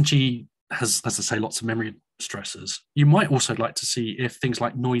 Stress-ng has, as I say, lots of memory stressors. You might also like to see if things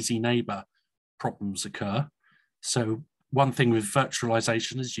like noisy neighbor problems occur. So one thing with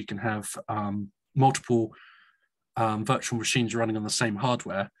virtualization is you can have multiple virtual machines running on the same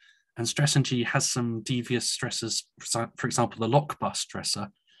hardware, and stress-ng has some devious stressors, for example, the lock bus stressor,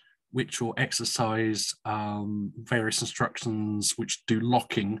 which will exercise various instructions which do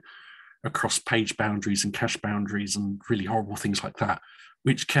locking across page boundaries and cache boundaries and really horrible things like that,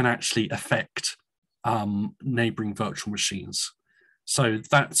 which can actually affect neighboring virtual machines. So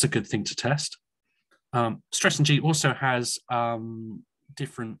that's a good thing to test. Stress-ng also has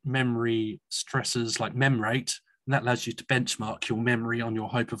different memory stressors like memrate, and that allows you to benchmark your memory on your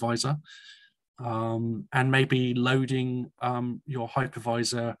hypervisor, and maybe loading your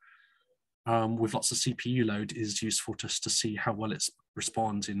hypervisor with lots of CPU load is useful just to see how well it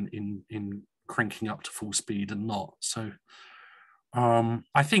responds in cranking up to full speed and not. So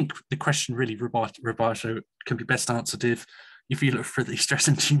I think the question really, Roberto, can be best answered if you look for the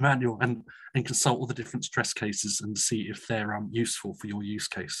stress-ng manual and consult all the different stress cases and see if they're useful for your use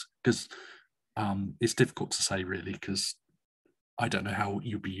case. Because it's difficult to say really, because I don't know how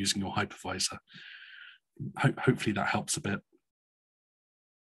you'll be using your hypervisor. Hopefully that helps a bit.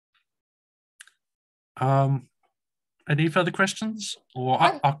 Any further questions? Or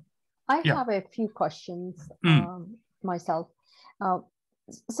I have a few questions myself.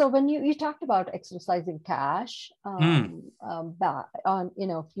 So when you talked about exercising cache back on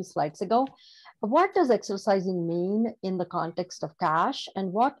a few slides ago, what does exercising mean in the context of cache,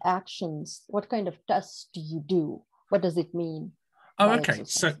 and what actions, what kind of tests do you do? What does it mean? Oh, okay.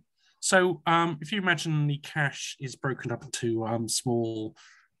 So if you imagine the cache is broken up into small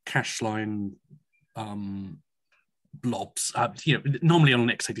cache line blobs, normally on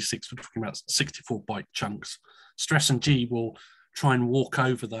an x86 we're talking about 64-byte chunks. Stress-ng will try and walk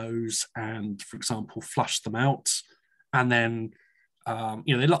over those and, for example, flush them out. And then, there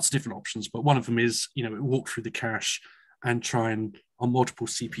are lots of different options, but one of them is, walk through the cache and try and, on multiple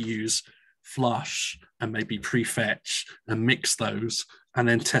CPUs, flush and maybe prefetch and mix those, and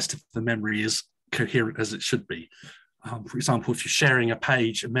then test if the memory is coherent as it should be. For example, if you're sharing a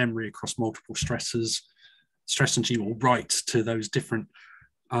page of memory across multiple stressors, stress-ng will write to those different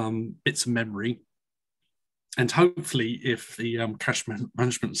bits of memory. And hopefully, if the cache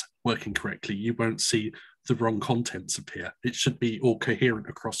management's working correctly, you won't see the wrong contents appear. It should be all coherent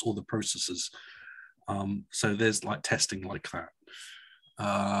across all the processes. So there's like testing like that.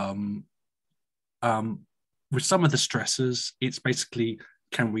 With some of the stressors, it's basically,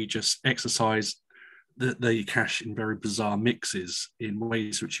 can we just exercise the cache in very bizarre mixes in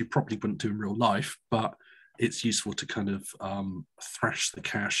ways which you probably wouldn't do in real life, but it's useful to kind of thrash the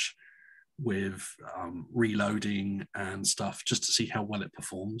cache with reloading and stuff just to see how well it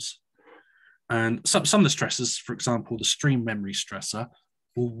performs. And some of the stressors, for example, the stream memory stressor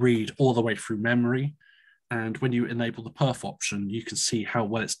will read all the way through memory. And when you enable the perf option, you can see how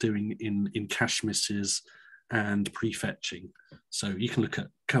well it's doing in cache misses and prefetching. So you can look at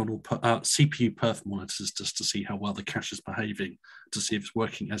CPU perf monitors just to see how well the cache is behaving, to see if it's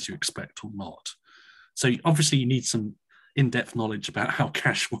working as you expect or not. So obviously you need some in-depth knowledge about how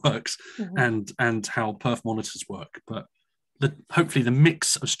cache works and how perf monitors work, but hopefully the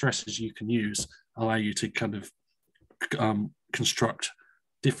mix of stresses you can use allow you to kind of construct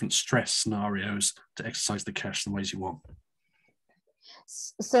different stress scenarios to exercise the cache in the ways you want.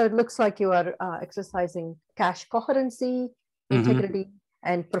 So it looks like you are exercising cache coherency, integrity,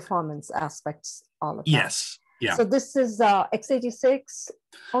 and performance aspects, all of that. Yes. Yeah. So this is x86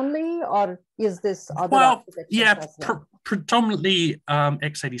 only, or is this other architectures as well? Predominantly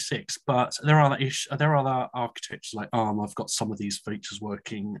x86, but there are other architectures like ARM. I've got some of these features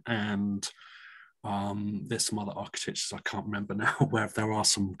working, and there's some other architectures I can't remember now where there are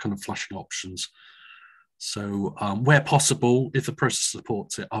some kind of flushing options. So where possible, if the processor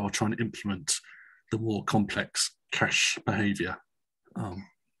supports it, I will try and implement the more complex cache behavior.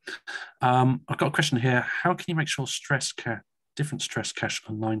 I've got a question here. How can you make sure different stress cache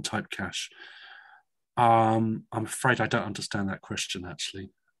and line type cache? I'm afraid I don't understand that question, actually.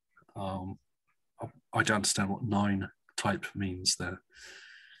 I don't understand what 9 type means there.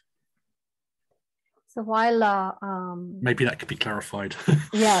 So while maybe that could be clarified.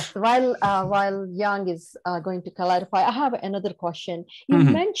 Yes, while Yang is going to clarify, I have another question. You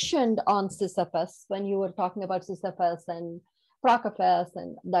mentioned on SysFS when you were talking about SysFS and ProcFS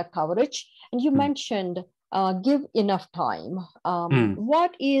and that coverage, and you mentioned give enough time.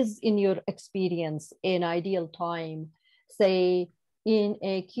 What is, in your experience, an ideal time, say in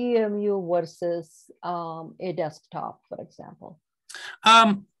a QEMU versus a desktop, for example?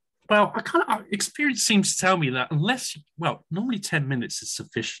 Well, experience seems to tell me that normally 10 minutes is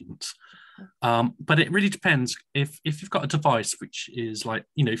sufficient. But it really depends if you've got a device which is like,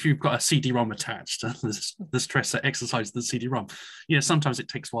 if you've got a CD-ROM attached, the stress that exercises the CD-ROM, sometimes it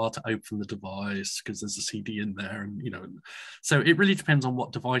takes a while to open the device because there's a CD in there, and so it really depends on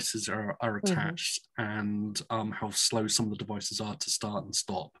what devices are attached and how slow some of the devices are to start and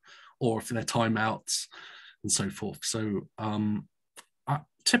stop, or if they're timeouts and so forth. So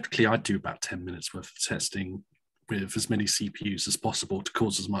typically I do about 10 minutes worth of testing with as many CPUs as possible to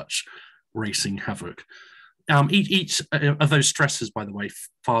cause as much racing havoc. Each of those stressors, by the way,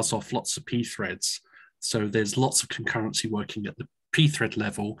 fires off lots of P threads. So there's lots of concurrency working at the P thread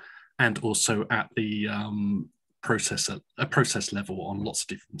level and also at the process level on lots of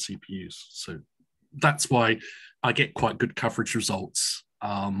different CPUs. So that's why I get quite good coverage results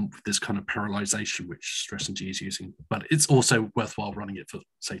with this kind of parallelization which StressNG is using. But it's also worthwhile running it for,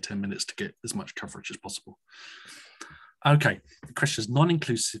 say, 10 minutes to get as much coverage as possible. Okay, the question is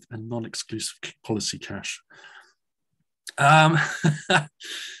non-inclusive and non-exclusive policy cache. I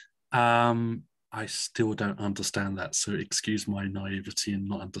still don't understand that, so excuse my naivety in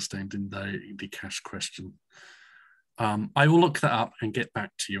not understanding the cache question. I will look that up and get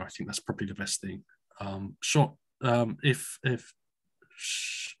back to you. I think that's probably the best thing. Sure. If I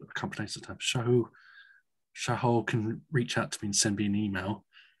can't pronounce the time, Shahol can reach out to me and send me an email,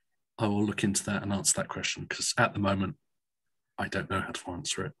 I will look into that and answer that question, because at the moment I don't know how to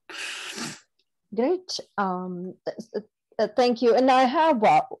answer it. Great. Thank you. And I have,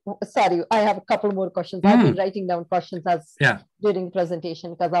 I have a couple more questions. I've been writing down questions during the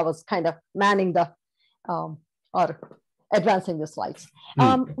presentation because I was kind of manning the or advancing the slides.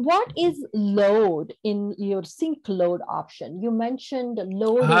 What is load in your sync load option? You mentioned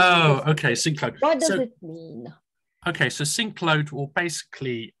load. Oh, okay, sync load. What does it mean? Okay, so sync load will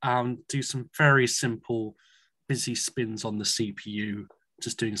basically do some very simple busy spins on the CPU,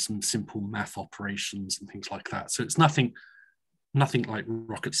 just doing some simple math operations and things like that. So it's nothing like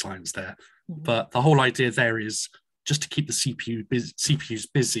rocket science there. But the whole idea there is just to keep the CPUs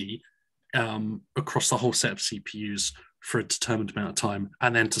busy across the whole set of CPUs for a determined amount of time,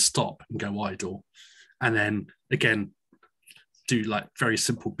 and then to stop and go idle. And then again, do like very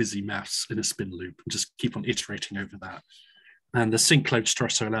simple busy maths in a spin loop and just keep on iterating over that. And the sync load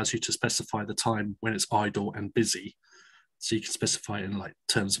stressor allows you to specify the time when it's idle and busy. So you can specify it in like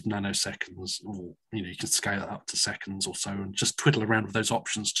terms of nanoseconds, or you can scale it up to seconds or so, and just twiddle around with those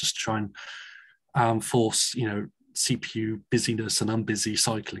options, just try and force CPU busyness and unbusy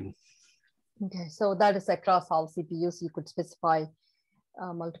cycling. Okay, so that is across all CPUs. You could specify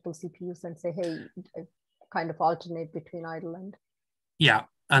multiple CPUs and say, hey, kind of alternate between idle and. Yeah,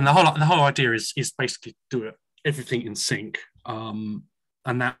 and the whole idea is basically do everything in sync, and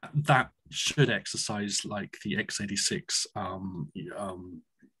that should exercise like the x86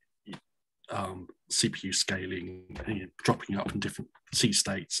 CPU scaling, dropping up in different C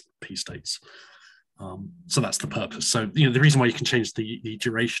states, P states. So that's the purpose. So the reason why you can change the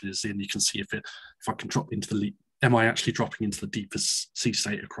duration is you can see if I can drop into am I actually dropping into the deepest C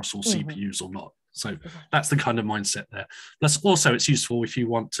state across all CPUs or not. So that's the kind of mindset there. Plus also it's useful if you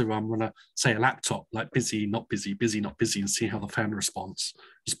want to run a laptop, like busy, not busy, busy, not busy, and see how the fan responds,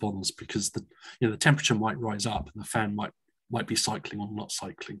 because the temperature might rise up and the fan might be cycling or not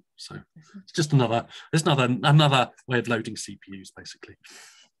cycling. So it's just another way of loading CPUs basically.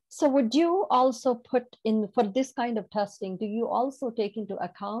 So would you also put in, for this kind of testing, do you also take into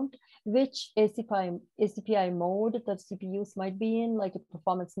account which ACPI mode that CPUs might be in, like a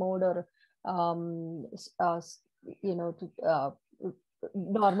performance mode or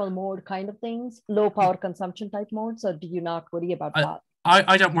normal mode kind of things, low power consumption type modes, or do you not worry about that?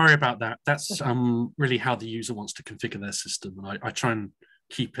 I don't worry about that. That's really how the user wants to configure their system, and I try and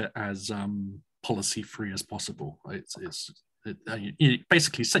keep it as policy free as possible. You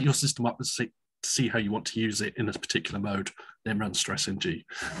basically set your system up to see how you want to use it in a particular mode, then run StressNG.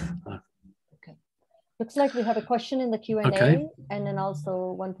 Okay. Looks like we have a question in the Q&A, okay. And then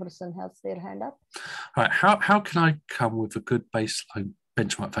also one person has their hand up. All right. How can I come with a good baseline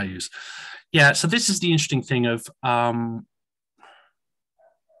benchmark values. Yeah, so this is the interesting thing of,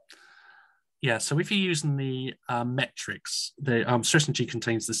 so if you're using the metrics, the stress-ng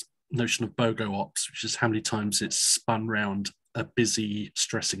contains this notion of BOGO ops, which is how many times it's spun round a busy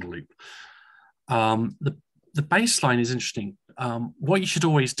stressing loop. The baseline is interesting. What you should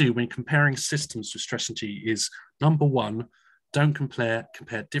always do when comparing systems with stress-ng is, number one, don't compare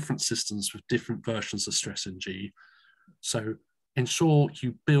different systems with different versions of stress-ng. So ensure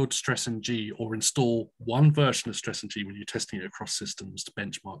you build stress-ng or install one version of stress-ng when you're testing it across systems to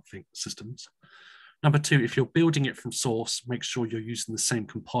benchmark systems. Number two, if you're building it from source, make sure you're using the same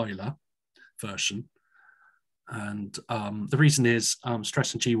compiler version. And the reason is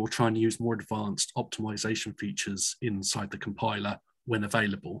stress-ng will try and use more advanced optimization features inside the compiler when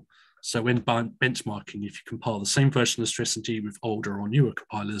available. So when benchmarking, if you compile the same version of stress-ng with older or newer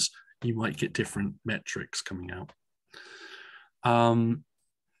compilers, you might get different metrics coming out.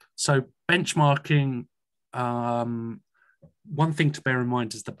 So benchmarking, one thing to bear in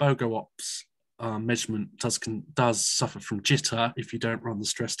mind is the BOGO ops measurement does suffer from jitter if you don't run the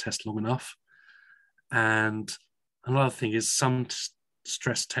stress test long enough. And another thing is some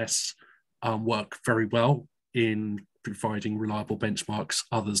stress tests work very well in providing reliable benchmarks,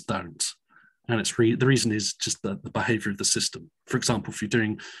 others don't. And it's the reason is just the behavior of the system. For example, if you're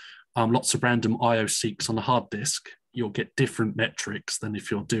doing lots of random IO seeks on a hard disk, you'll get different metrics than if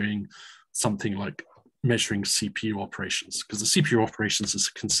you're doing something like measuring CPU operations, because the CPU operations is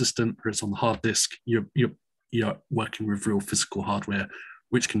consistent, whereas on the hard disk, you're working with real physical hardware,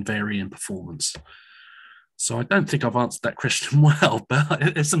 which can vary in performance. So I don't think I've answered that question well,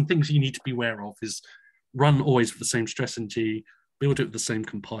 but there's some things you need to be aware of is run always with the same stress-ng, build it with the same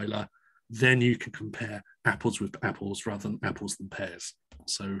compiler, then you can compare apples with apples rather than apples and pears.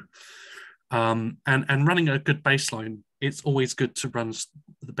 So, and running a good baseline, it's always good to run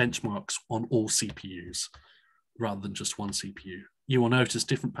the benchmarks on all CPUs rather than just one CPU. You will notice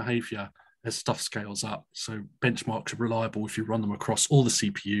different behavior as stuff scales up. So benchmarks are reliable if you run them across all the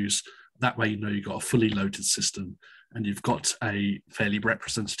CPUs. That way, you know you've got a fully loaded system and you've got a fairly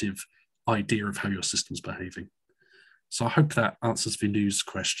representative idea of how your system's behaving. So I hope that answers Vinu's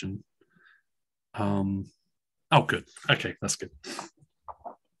question. Oh, good. Okay, that's good.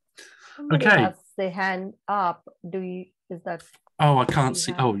 Somebody okay. has their hand up. Is that? Oh, I can't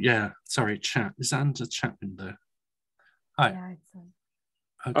see. Oh, yeah. Sorry, chat. Is that under chat window? Hi. Yeah,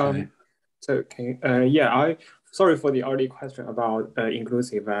 it's okay. So can sorry for the early question about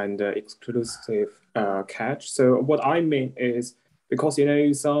inclusive and exclusive cache. So what I mean is, because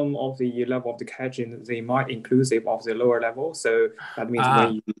some of the level of the caching, they might inclusive of the lower level. So that means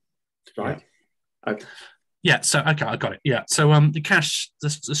when you, right? Yeah. Okay. Yeah, so okay, I got it. Yeah, so the cache, the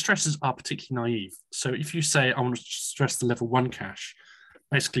stresses are particularly naive. So if you say I want to stress the level 1 cache,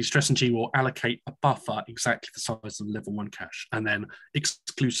 basically stress-ng will allocate a buffer exactly the size of the level 1 cache and then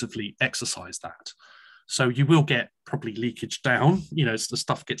exclusively exercise that. So you will get probably leakage down, the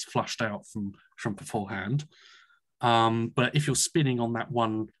stuff gets flushed out from beforehand. But if you're spinning on that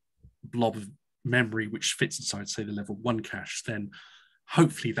one blob of memory which fits inside, say, the level 1 cache, then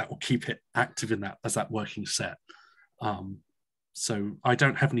hopefully that will keep it active in that as that working set. So I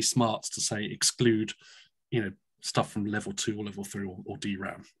don't have any smarts to say exclude, stuff from level 2 or level 3 or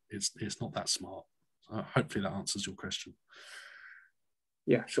DRAM. It's not that smart. Hopefully that answers your question.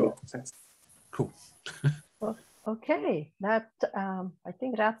 Yeah, sure. Thanks. Cool. Well, okay, that I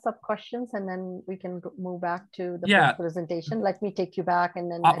think wraps up questions, and then we can move back to the presentation. Let me take you back, and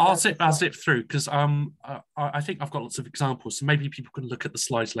then I'll zip through because I think I've got lots of examples, so maybe people can look at the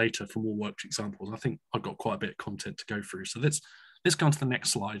slides later for more worked examples. I think I've got quite a bit of content to go through, so let's go on to the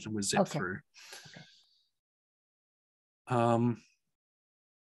next slide and we'll zip through. Okay.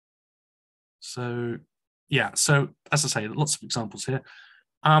 So as I say, lots of examples here.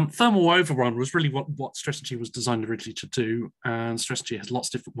 Thermal overrun was really what stress-ng was designed originally to do, and stress-ng has lots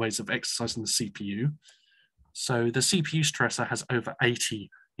of different ways of exercising the CPU. So the CPU stressor has over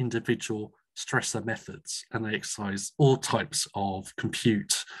 80 individual stressor methods, and they exercise all types of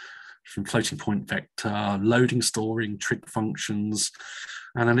compute, from floating point vector, loading, storing, trig functions,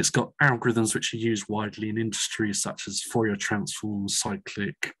 and then it's got algorithms which are used widely in industries such as Fourier transforms,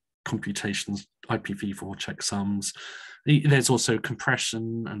 cyclic computations, IPv4 checksums. There's also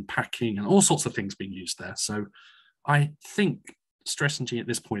compression and packing and all sorts of things being used there. So I think stress-ng at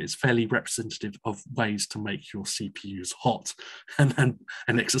this point is fairly representative of ways to make your CPUs hot and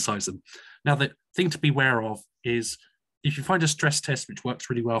exercise them. Now, the thing to be aware of is if you find a stress test which works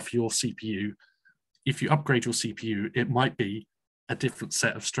really well for your CPU, if you upgrade your CPU, it might be a different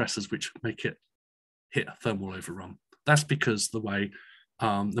set of stressors which make it hit a thermal overrun. That's because the way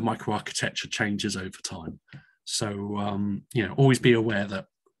the microarchitecture changes over time. So, you know, always be aware that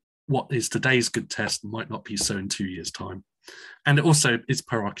what is today's good test might not be so in 2 years' time. And it also is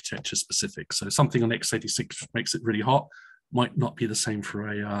per architecture specific. So something on x86 makes it really hot might not be the same for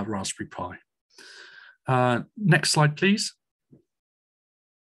a Raspberry Pi. Next slide, please.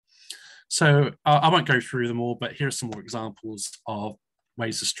 So I won't go through them all, but here are some more examples of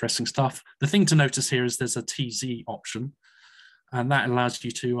ways of stressing stuff. The thing to notice here is there's a TZ option, and that allows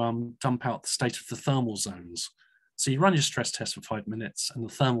you to dump out the state of the thermal zones. So you run your stress test for 5 minutes, and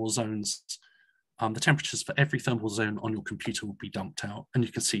the thermal zones, the temperatures for every thermal zone on your computer will be dumped out, and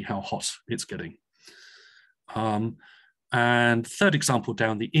you can see how hot it's getting. And third example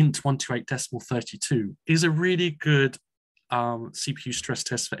down, the int 128.32 is a really good CPU stress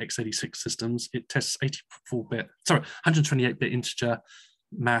test for x86 systems. It tests 128-bit integer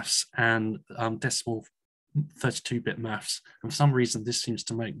maths and decimal 32-bit maths. And for some reason, this seems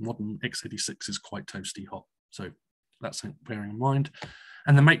to make modern x86s quite toasty hot. So that's bearing in mind.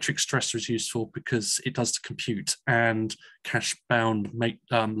 And the matrix stressor is useful because it does the compute and cache-bound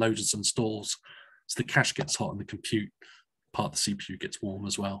loaders and stores. So the cache gets hot and the compute part of the CPU gets warm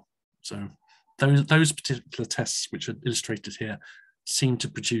as well. So those particular tests, which are illustrated here, seem to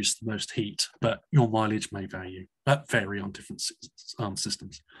produce the most heat, but your mileage may vary on different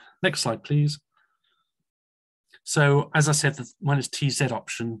systems. Next slide, please. So as I said, the minus TZ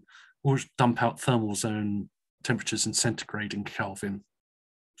option will dump out thermal zone temperatures in centigrade and Kelvin.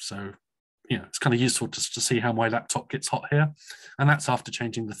 So, you know, it's kind of useful just to see how my laptop gets hot here. And that's after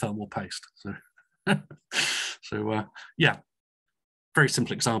changing the thermal paste. So, yeah, very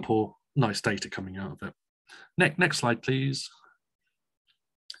simple example, nice data coming out of it. Next slide, please.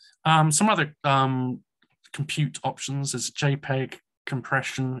 Some other compute options is JPEG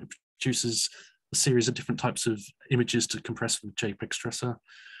compression. It produces a series of different types of images to compress with JPEG stressor.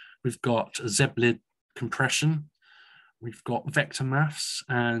 We've got Zeblid compression. We've got vector maths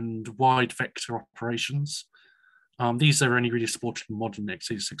and wide vector operations. These are only really supported in modern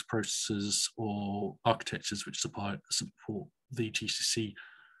x86 processors or architectures which support the GCC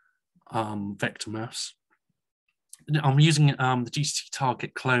vector maths. I'm using the GCC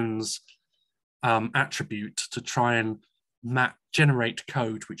target clones attribute to try and generate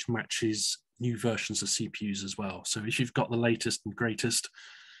code which matches new versions of CPUs as well. So if you've got the latest and greatest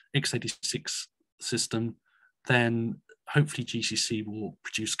x86 system, then hopefully GCC will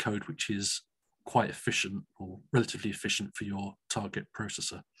produce code which is quite efficient or relatively efficient for your target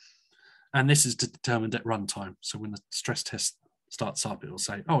processor. And this is determined at runtime. So when the stress test starts up, it will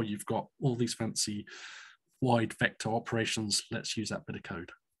say, oh, you've got all these fancy wide vector operations. Let's use that bit of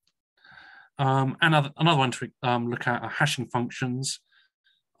code. Another one to look at are hashing functions.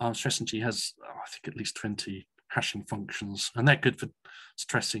 StressNG has, I think, at least 20 hashing functions, and they're good for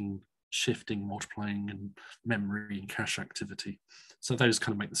stressing, shifting, multiplying, and memory and cache activity. So those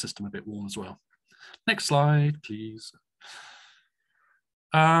kind of make the system a bit warm as well. Next slide, please.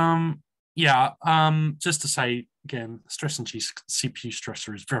 Just to say again, StressNG's CPU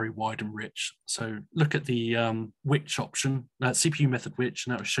stressor is very wide and rich. So look at the which option, CPU method which,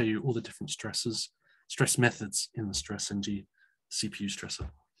 and that will show you all the different stress methods in the StressNG CPU stressor.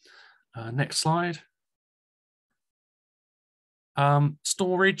 Next slide.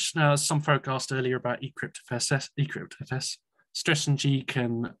 Storage. Now, some folk asked earlier about eCryptFS. StressNG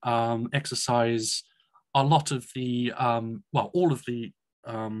can exercise a lot of the, all of the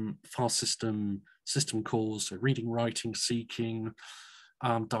file system calls, so reading, writing, seeking,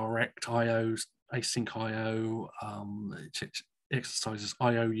 direct I/O, async I/O, it exercises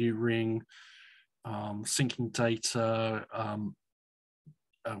IOU ring, syncing data,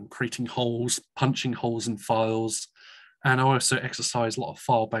 creating holes, punching holes in files, and I also exercise a lot of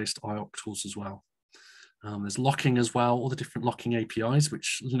file-based IOC tools as well. There's locking as well, all the different locking APIs,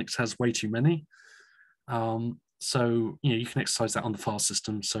 which Linux has way too many. So you can exercise that on the file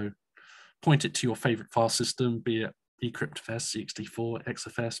system. So point it to your favorite file system, be it eCryptFS, ext4,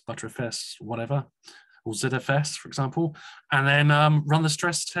 XFS, ButterFS, whatever, or ZFS, for example, and then run the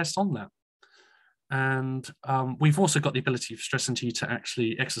stress test on that. And we've also got the ability for StressNG to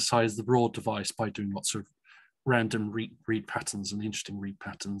actually exercise the raw device by doing lots of random read patterns and interesting read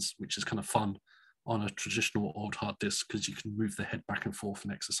patterns, which is kind of fun on a traditional old hard disk because you can move the head back and forth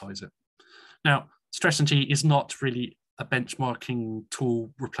and exercise it. Now, StressNG is not really a benchmarking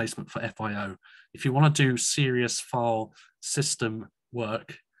tool replacement for FIO. If you want to do serious file system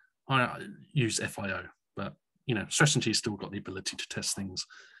work, I use FIO, but StressNG still got the ability to test things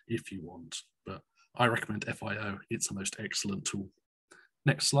if you want, but I recommend FIO. It's the most excellent tool.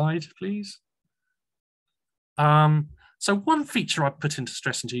 Next slide, please. So one feature I put into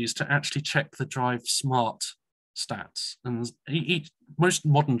StressNG is to actually check the drive smart stats. And most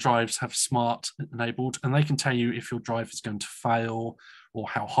modern drives have smart enabled, and they can tell you if your drive is going to fail or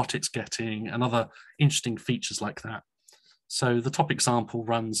how hot it's getting and other interesting features like that. So the top example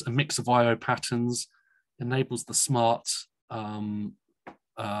runs a mix of I/O patterns, enables the smart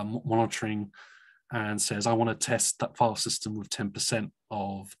monitoring, and says, I want to test that file system with 10%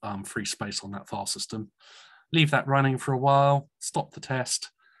 of free space on that file system. Leave that running for a while, stop the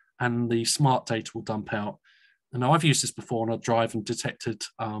test, and the smart data will dump out. And now I've used this before on a drive and detected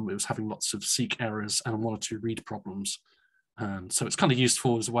it was having lots of seek errors and 1 or 2 read problems. And so it's kind of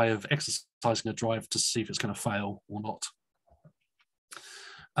useful as a way of exercising a drive to see if it's going to fail or not.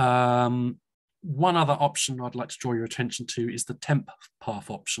 One other option I'd like to draw your attention to is the temp path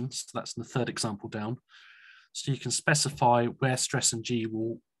option. So that's in the 3rd example down. So you can specify where StressNG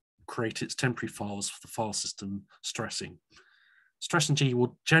will create its temporary files for the file system stressing. StressNG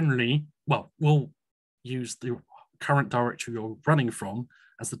will generally, will use the current directory you're running from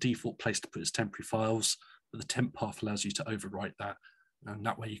as the default place to put its temporary files, but the temp path allows you to overwrite that. And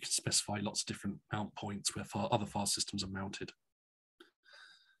that way you can specify lots of different mount points where other file systems are mounted.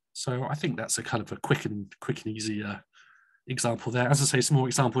 So I think that's a kind of a quick and easy example there. As I say, some more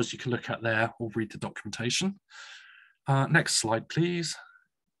examples you can look at there or read the documentation. Next slide, please.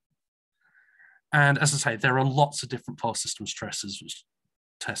 And as I say, there are lots of different file system stresses which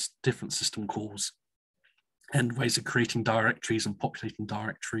test different system calls and ways of creating directories and populating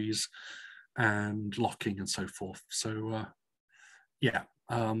directories and locking and so forth. So yeah,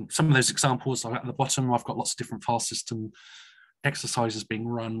 some of those examples are at the bottom. I've got lots of different file system exercises being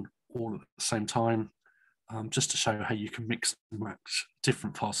run all at the same time, just to show how you can mix and match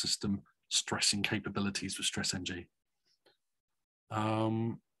different file system stressing capabilities with StressNG.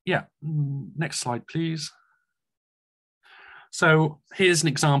 Yeah, next slide, please. So here's an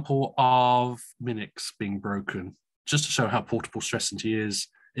example of Minix being broken, just to show how portable StressNG is.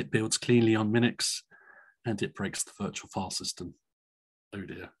 It builds cleanly on Minix and it breaks the virtual file system. Oh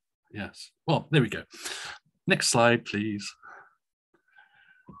dear, yes. Well, there we go. Next slide, please.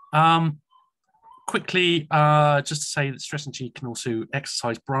 Quickly, just to say that StressNG can also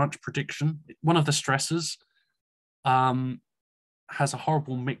exercise branch prediction. One of the stressors has a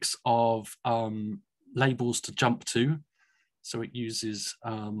horrible mix of labels to jump to. So it uses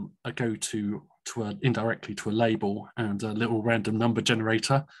a go-to indirectly to a label and a little random number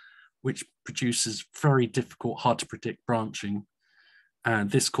generator, which produces very difficult, hard to predict branching.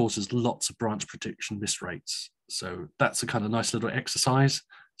 And this causes lots of branch prediction miss rates. So that's a kind of nice little exercise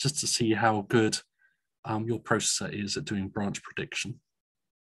just to see how good your processor is at doing branch prediction.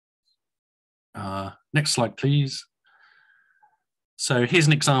 Next slide, please. So here's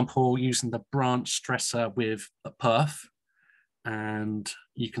an example using the branch stressor with a perf. And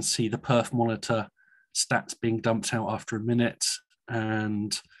you can see the perf monitor stats being dumped out after a minute.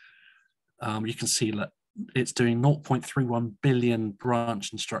 And you can see that it's doing 0.31 billion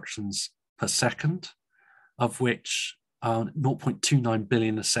branch instructions per second, of which 0.29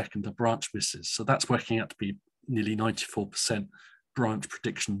 billion a second are branch misses. So that's working out to be nearly 94% branch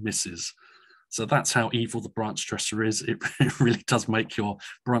prediction misses. So that's how evil the branch stressor is. It really does make your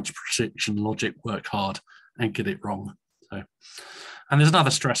branch prediction logic work hard and get it wrong. So, and there's another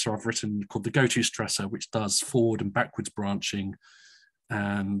stressor I've written called the go-to stressor, which does forward and backwards branching,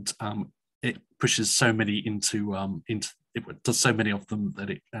 and it pushes so many it does so many of them that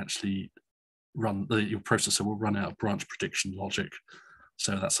it actually your processor will run out of branch prediction logic.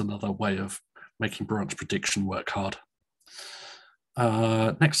 So that's another way of making branch prediction work hard.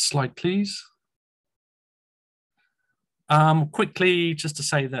 Next slide, please. Quickly, just to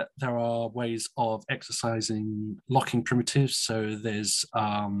say that there are ways of exercising locking primitives. So there's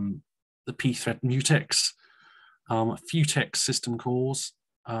the pthread mutex, futex system calls,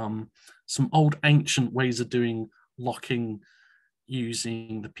 some old ancient ways of doing locking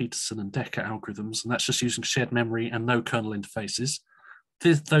using the Peterson and Decker algorithms, and that's just using shared memory and no kernel interfaces.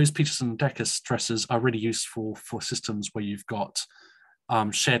 Those Peterson and Decker stressors are really useful for systems where you've got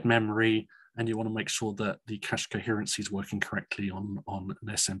shared memory and you want to make sure that the cache coherency is working correctly on an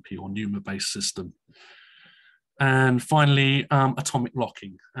SMP or NUMA-based system. And finally, atomic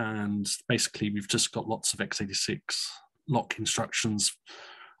locking. And basically, we've just got lots of x86 lock instructions.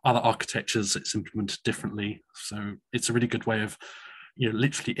 Other architectures, it's implemented differently. So it's a really good way of,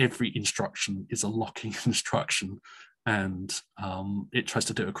 literally every instruction is a locking instruction. And it tries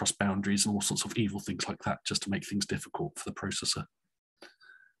to do it across boundaries and all sorts of evil things like that, just to make things difficult for the processor.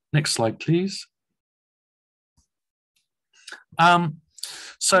 Next slide, please.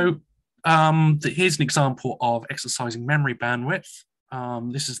 So Here's an example of exercising memory bandwidth.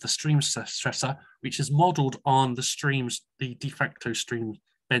 This is the stream stressor, which is modeled on the de facto stream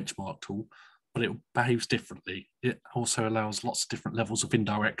benchmark tool, but it behaves differently. It also allows lots of different levels of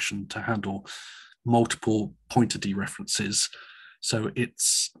indirection to handle multiple pointer dereferences. So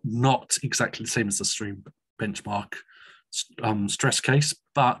it's not exactly the same as the stream benchmark stress case,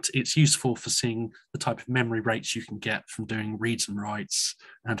 but it's useful for seeing the type of memory rates you can get from doing reads and writes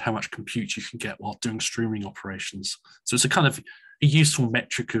and how much compute you can get while doing streaming operations. So it's a kind of a useful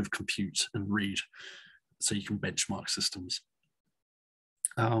metric of compute and read, so you can benchmark systems.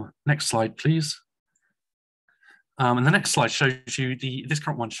 Next slide, please. And the next slide shows you this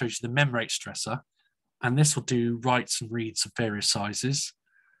current one shows you the memrate stressor, and this will do writes and reads of various sizes.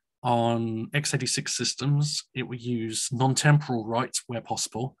 On x86 systems, it will use non-temporal writes where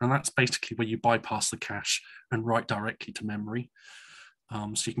possible, and that's basically where you bypass the cache and write directly to memory.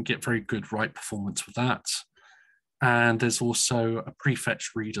 So you can get very good write performance with that. And there's also a prefetch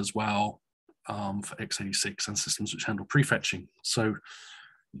read as well for x86 and systems which handle prefetching. So,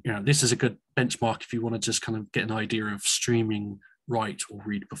 this is a good benchmark if you want to just kind of get an idea of streaming write or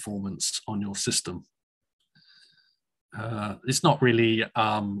read performance on your system. It's not really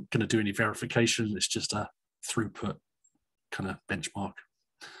going to do any verification. It's just a throughput kind of benchmark.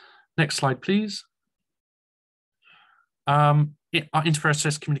 Next slide, please. Our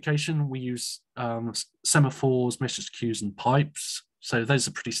inter-process communication, we use semaphores, message queues, and pipes. So those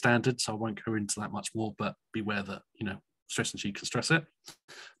are pretty standard, so I won't go into that much more, but beware that, StressNG can stress it.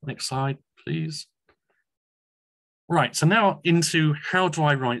 Next slide, please. Right, so now into how do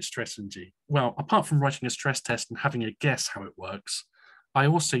I write StressNG? Well, apart from writing a stress test and having a guess how it works, I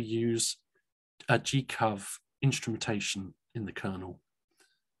also use a gcov instrumentation in the kernel.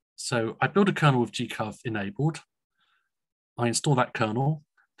 So I build a kernel with gcov enabled. I install that kernel.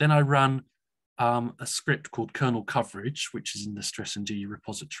 Then I run a script called kernel coverage, which is in the StressNG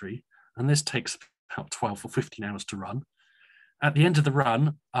repository. And this takes about 12 or 15 hours to run. At the end of the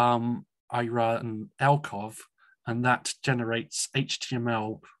run, I run lcov, and that generates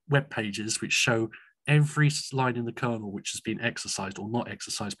HTML web pages which show every line in the kernel which has been exercised or not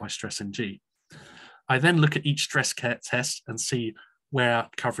exercised by StressNG. I then look at each stress test and see where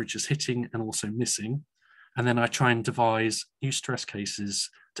coverage is hitting and also missing. And then I try and devise new stress cases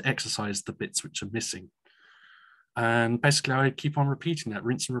to exercise the bits which are missing. And basically I keep on repeating that,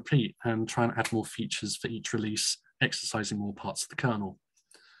 rinse and repeat, and try and add more features for each release, exercising more parts of the kernel.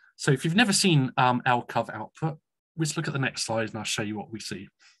 So if you've never seen lcov output, let's look at the next slide and I'll show you what we see.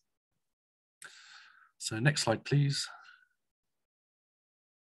 So next slide, please.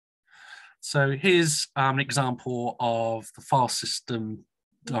 So here's an example of the file system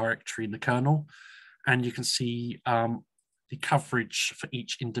directory in the kernel. And you can see the coverage for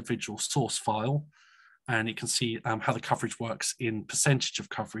each individual source file. And you can see how the coverage works in percentage of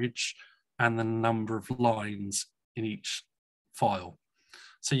coverage and the number of lines in each file.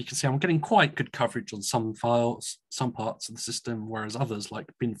 So you can see I'm getting quite good coverage on some files, some parts of the system, whereas others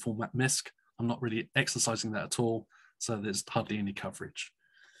like bin format misc, I'm not really exercising that at all. So there's hardly any coverage.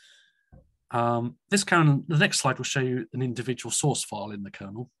 The next slide will show you an individual source file in the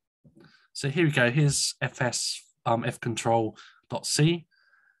kernel. So here we go, here's fs fcontrol.c,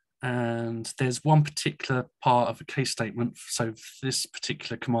 and there's one particular part of a case statement. So this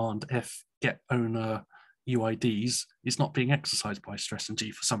particular command, fgetOwner UIDs, is not being exercised by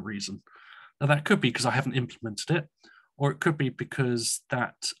StressNG for some reason. Now that could be because I haven't implemented it, or it could be because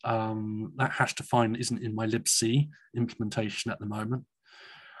that hash define isn't in my libc implementation at the moment,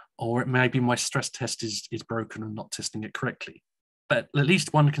 or it may be my stress test is broken and not testing it correctly. But at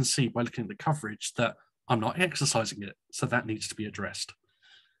least one can see by looking at the coverage that I'm not exercising it, so that needs to be addressed.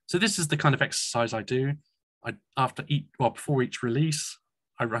 So this is the kind of exercise I do. Before each release,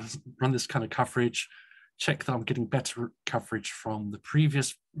 I run this kind of coverage, check that I'm getting better coverage from the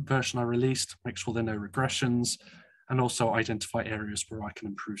previous version I released, make sure there are no regressions, and also identify areas where I can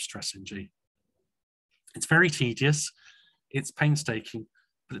improve StressNG. It's very tedious, it's painstaking,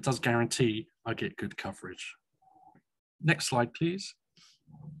 but it does guarantee I get good coverage. Next slide, please.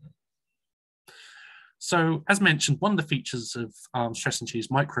 So as mentioned, one of the features of StressNG is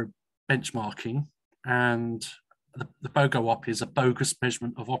micro benchmarking, and the BOGO op is a bogus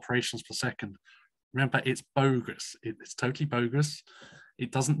measurement of operations per second. Remember, it's bogus. It's totally bogus.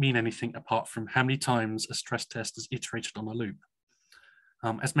 It doesn't mean anything apart from how many times a stress test is iterated on a loop.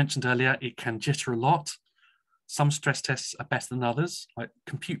 As mentioned earlier, it can jitter a lot. Some stress tests are better than others, like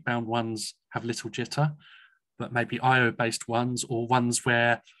compute-bound ones have little jitter, but maybe IO-based ones, or ones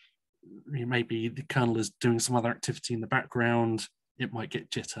where maybe the kernel is doing some other activity in the background, it might get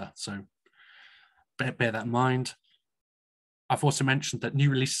jitter. So bear that in mind. I've also mentioned that new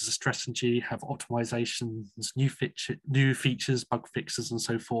releases of StressNG have optimizations, new features, bug fixes, and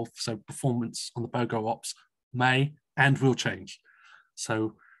so forth. So performance on the BOGO ops may and will change.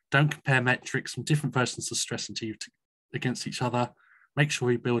 So don't compare metrics from different versions of StressNG against each other. Make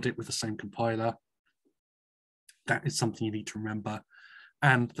sure you build it with the same compiler. That is something you need to remember.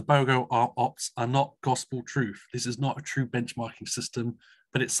 And the BOGO ops are not gospel truth. This is not a true benchmarking system,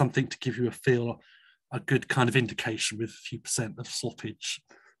 but it's something to give you a feel, a good kind of indication with a few percent of sloppage,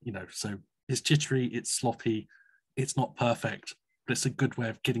 so it's jittery, it's sloppy, it's not perfect, but it's a good way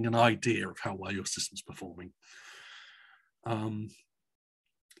of getting an idea of how well your system's performing.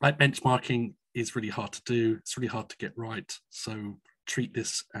 Like benchmarking is really hard to do. It's really hard to get right. So treat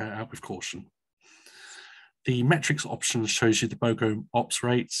this out with caution. The metrics option shows you the BOGO ops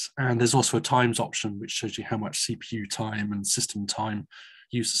rates, and there's also a times option, which shows you how much CPU time and system time,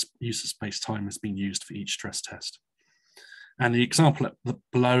 user space time has been used for each stress test. And the example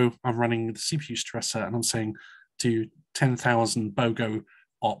below, I'm running the CPU stressor and I'm saying do 10,000 BOGO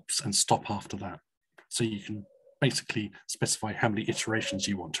ops and stop after that. So you can basically specify how many iterations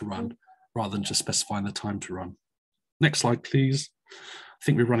you want to run rather than just specifying the time to run. Next slide, please. I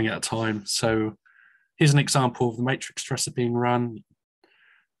think we're running out of time. So here's an example of the matrix stressor being run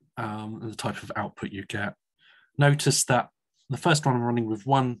and the type of output you get. Notice that the first one I'm running with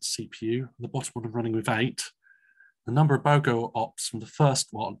 1 CPU, the bottom one I'm running with 8. The number of BOGO ops from the first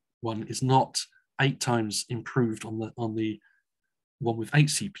one is not 8 times improved on the one with 8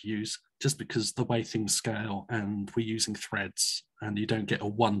 CPUs, just because the way things scale and we're using threads, and you don't get a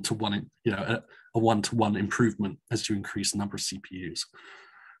one-to-one, a one-to-one improvement as you increase the number of CPUs.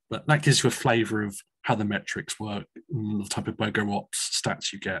 But that gives you a flavor of how the metrics work, and the type of BOGO ops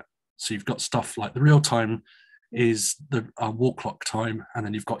stats you get. So you've got stuff like the real time is the wall clock time, and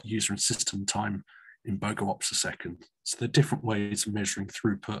then you've got user and system time in BOGO ops a second. So there are different ways of measuring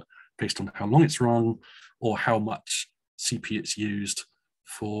throughput based on how long it's run or how much CPU it's used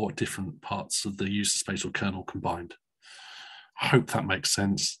for different parts of the user space or kernel combined. I hope that makes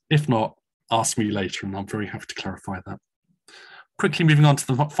sense. If not, ask me later and I'm very happy to clarify that. Quickly moving on to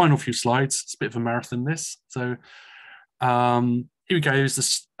the final few slides. It's a bit of a marathon, this. So here we go. Is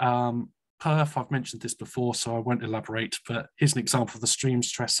this perf? I've mentioned this before, so I won't elaborate, but here's an example of the stream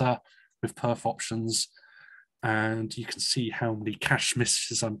stressor with perf options. And you can see how many cache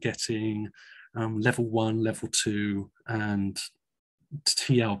misses I'm getting, level 1, level 2, and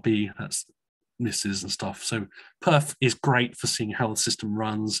TLB, that's misses and stuff. So perf is great for seeing how the system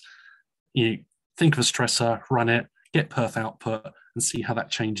runs. You think of a stressor, run it, get perf output, and see how that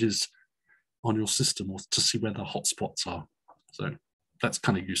changes on your system, or to see where the hotspots are. So that's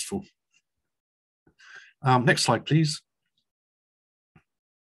kind of useful. Next slide, please.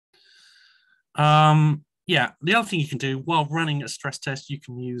 Yeah, the other thing you can do while running a stress test, you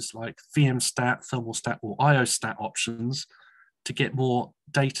can use like VMstat, thermalstat, or IOstat options to get more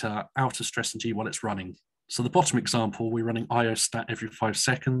data out of StressNG while it's running. So the bottom example, we're running IOstat every 5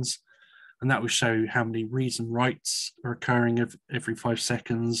 seconds, and that will show you how many reads and writes are occurring every 5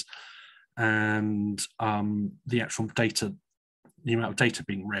 seconds, and the actual data, the amount of data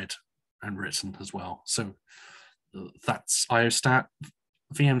being read and written as well. So that's IOstat.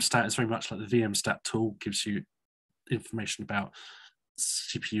 VMstat is very much like the VMstat tool, gives you information about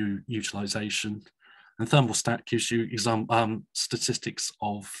CPU utilization, and thermalstat gives you statistics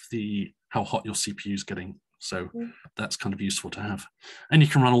of how hot your CPU is getting. So that's kind of useful to have. And you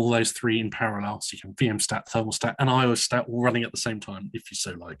can run all those 3 in parallel. So you can VMstat, thermalstat, and IOstat all running at the same time if you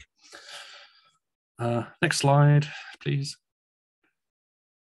so like. Next slide, please.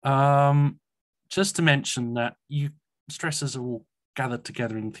 Just to mention that stressors are all gathered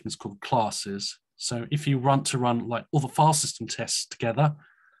together in things called classes. So if you want to run like all the file system tests together,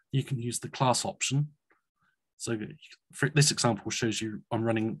 you can use the class option. So for this example shows you I'm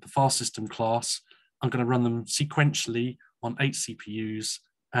running the file system class. I'm going to run them sequentially on 8 CPUs,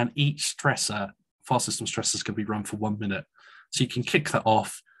 and each stressor, file system stressor, is going to be run for 1 minute. So you can kick that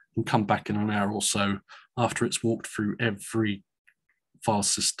off and come back in an hour or so after it's walked through every file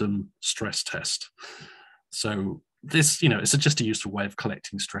system stress test. So this, it's just a useful way of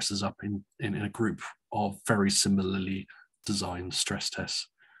collecting stresses up in a group of very similarly designed stress tests.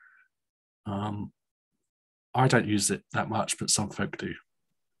 I don't use it that much, but some folk do.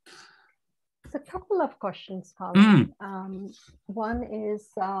 So a couple of questions, Colin. One is,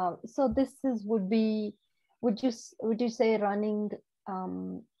 so this would you say running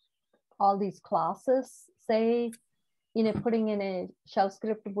all these classes, say, putting in a shell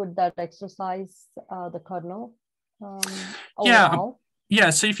script, would that exercise the kernel overall? Yeah.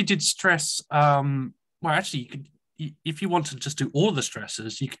 So if you did stress, well, actually, you could, if you want to just do all the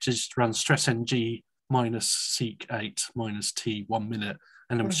stresses, you could just run stress ng minus seek 8 minus t 1 minute,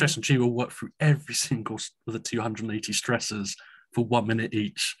 and then stress ng will work through every single of the 280 stresses for 1 minute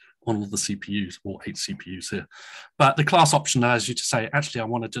each on all the CPUs, or 8 CPUs here. But the class option allows you to say, actually, I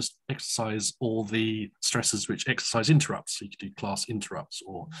want to just exercise all the stresses which exercise interrupts. So you could do class interrupts,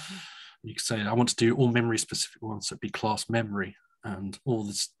 or you could say, I want to do all memory specific ones, so it'd be class memory, and all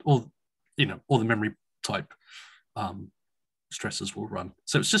the memory type stresses will run.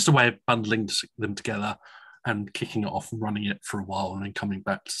 So it's just a way of bundling them together and kicking it off and running it for a while and then coming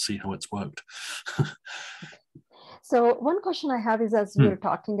back to see how it's worked. So one question I have is, as we were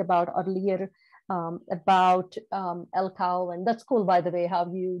talking about earlier, about LCOW, and that's cool, by the way,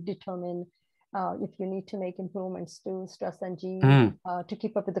 how you determine if you need to make improvements to stress ng to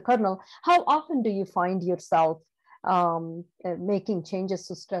keep up with the kernel. How often do you find yourself making changes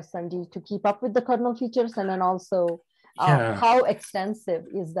to stress ng to keep up with the kernel features? And then also, how extensive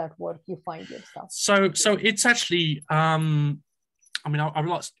is that work you find yourself? So it's actually, I mean, a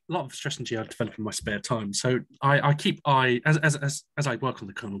lot of stress ng I develop in my spare time. So I keep, as I work on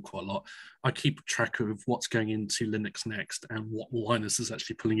the kernel quite a lot, I keep track of what's going into Linux Next and what Linus is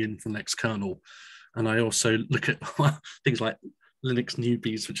actually pulling in for the next kernel. And I also look at things like Linux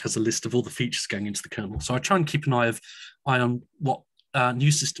Newbies, which has a list of all the features going into the kernel. So I try and keep an eye on what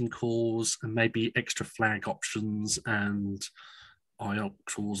new system calls and maybe extra flag options and IOC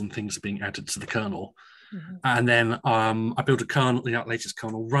tools and things are being added to the kernel. And then I build a kernel, the latest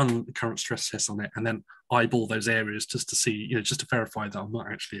kernel, run the current stress test on it, and then eyeball those areas just to see, just to verify that I'm not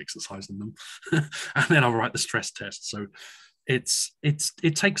actually exercising them. And then I'll write the stress test. So it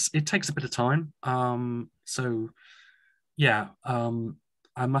takes a bit of time. I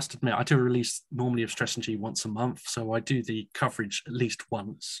must admit, I do a release normally of stress ng once a month. So I do the coverage at least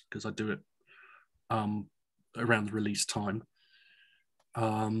once because I do it around the release time.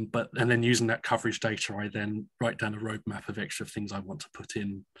 And then using that coverage data, I then write down a roadmap of extra things I want to put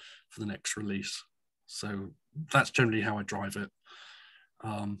in for the next release. So that's generally how I drive it.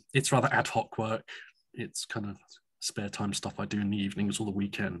 It's rather ad hoc work. It's kind of spare time stuff I do in the evenings or the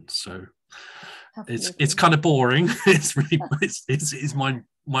weekend. So it's kind of boring. It's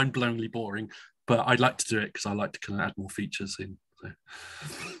mind-blowingly boring, but I like to do it because I like to kind of add more features in.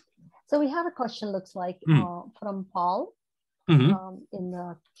 So we have a question, looks like, from Paul. In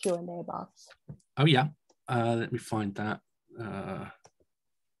the Q&A box. Oh yeah, let me find that.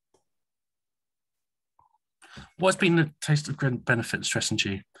 What's been the taste of benefit of stress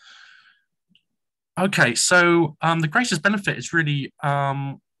ng? Okay, so the greatest benefit is really,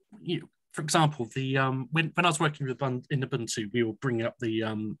 for example, the when I was working with in Ubuntu, we were bringing up the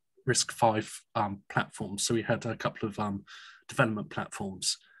RISC-V platforms. So we had a couple of development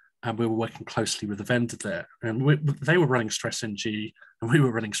platforms. And we were working closely with the vendor there, and they were running stress ng, and we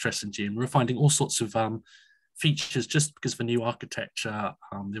were running stress ng, and we were finding all sorts of features just because of the new architecture.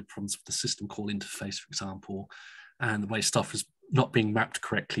 There were problems with the system call interface, for example, and the way stuff was not being mapped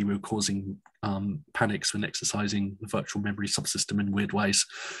correctly. We were causing panics when exercising the virtual memory subsystem in weird ways.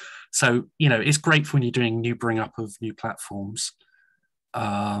 So, it's great for when you're doing new bring up of new platforms.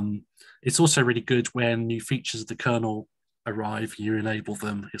 It's also really good when new features of the kernel arrive, you enable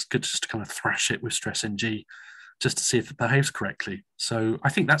them. It's good just to kind of thrash it with stress ng just to see if it behaves correctly. So I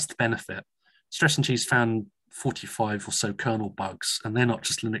think that's the benefit. Stress ng's found 45 or so kernel bugs, and they're not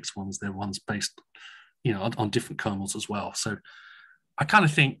just Linux ones, they're ones based on different kernels as well. So I kind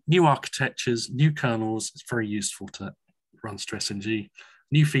of think new architectures, new kernels, it's very useful to run stress ng.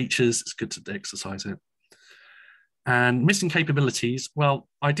 New features, it's good to exercise it. And missing capabilities, well,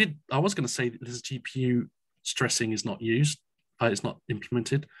 I was going to say that there's GPU stressing is not used, it's not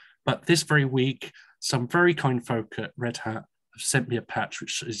implemented, but this very week, some very kind folk at Red Hat have sent me a patch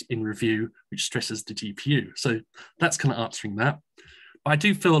which is in review, which stresses the GPU. So that's kind of answering that. But I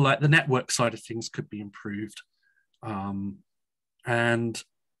do feel like the network side of things could be improved. And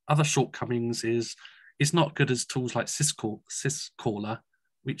other shortcomings is it's not good as tools like syscaller,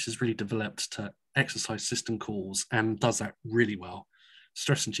 which is really developed to exercise system calls and does that really well.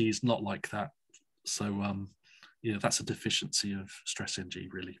 Stress ng is not like that. So, that's a deficiency of stress ng,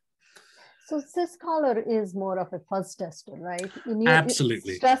 really. So syscaller is more of a fuzz tester, right?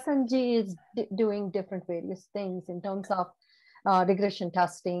 Absolutely. Stress ng is doing different various things in terms of regression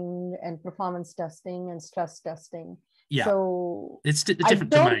testing and performance testing and stress testing. Yeah. So it's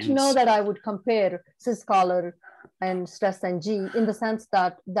different domains. I don't know that I would compare syscaller and stress ng in the sense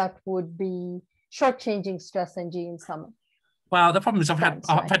that would be shortchanging stress ng in some Well, the problem is I've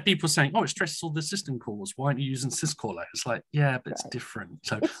had people saying, "Oh, it stresses all the system calls. Why aren't you using syscaller?" It's like, yeah, but it's different.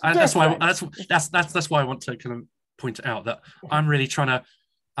 So that's why I want to kind of point it out that I'm really trying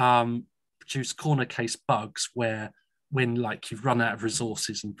to produce corner case bugs where, when like you've run out of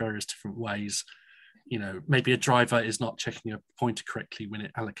resources in various different ways, you know, maybe a driver is not checking a pointer correctly when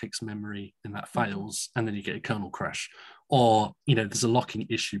it allocates memory and that fails, and then you get a kernel crash. Or, you know, there's a locking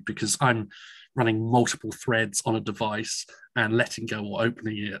issue because I'm running multiple threads on a device and letting go or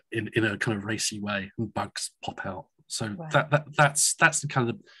opening it in a kind of racy way, and bugs pop out. So that's the kind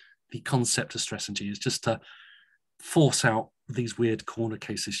of the concept of StressNG, is just to force out these weird corner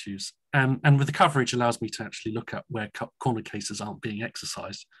case issues. And with the coverage allows me to actually look at where corner cases aren't being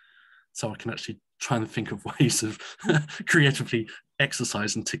exercised. So I can actually try and think of ways of creatively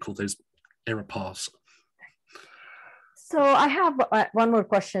exercise and tickle those error paths. So I have one more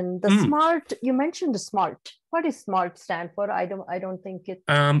question. The smart, you mentioned the smart. What does smart stand for? I don't think it.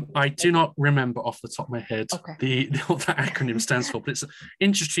 I do not remember off the top of my head what that acronym stands for, but it's an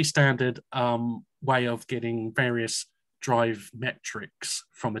industry standard way of getting various drive metrics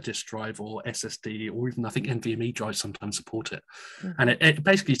from a disk drive or SSD, or even I think NVMe drives sometimes support it. And it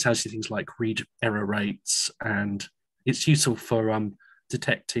basically tells you things like read error rates, and it's useful for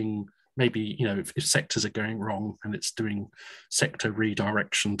detecting maybe, you know, if sectors are going wrong and it's doing sector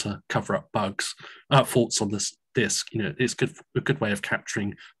redirection to cover up bugs, faults on this disk. You know, it's a good way of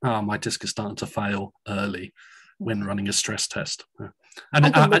capturing my disk is starting to fail early when running a stress test. And I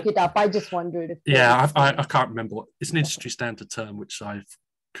can look it up. I just wondered. I can't remember. It's an industry standard term, which I've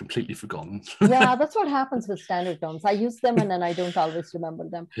completely forgotten. Yeah, that's what happens with standard terms. I use them and then I don't always remember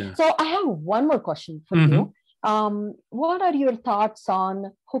them. Yeah. So I have one more question for you. What are your thoughts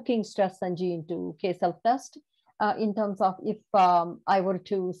on hooking StressNG into K-self-test in terms of if I were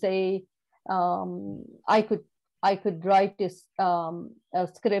to say I could write this a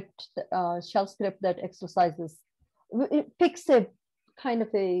script, shell script that exercises, it picks a kind of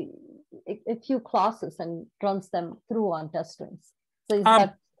a few classes and runs them through on test strings. So is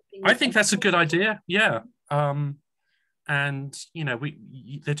that? I think that's a good idea. Yeah. And you know,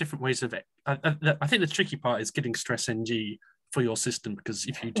 there are different ways of it. I think the tricky part is getting StressNG for your system, because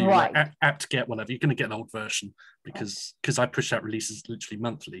if you do like apt-get whatever, you're going to get an old version because I push out releases literally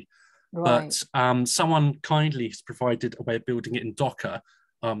monthly. But someone kindly has provided a way of building it in Docker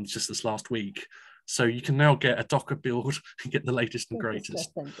just this last week. So you can now get a Docker build and get the latest and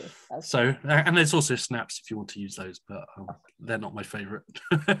greatest. So, and there's also snaps if you want to use those, but they're not my favorite.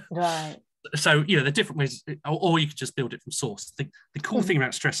 Right. So, you know, there are different ways, or you could just build it from source. The cool thing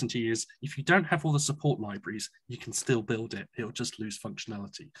about StressNG is if you don't have all the support libraries, you can still build it. It'll just lose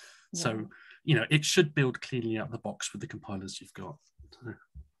functionality. Yeah. So, you know, it should build cleanly out of the box with the compilers you've got.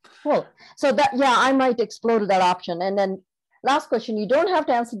 Cool. So that, I might explore that option. And then last question, you don't have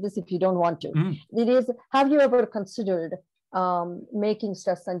to answer this if you don't want to. It is, have you ever considered making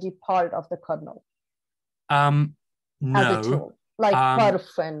StressNG part of the kernel? No. As a tool, like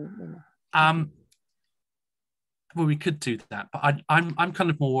perf and, you know. Well, we could do that, but I'm kind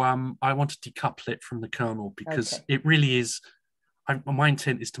of more I want to decouple it from the kernel because it really is. My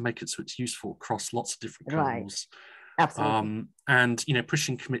intent is to make it so it's useful across lots of different kernels. Absolutely. And you know,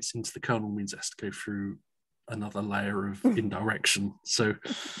 pushing commits into the kernel means it has to go through another layer of indirection. So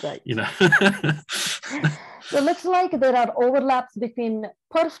you know. So it looks like there are overlaps between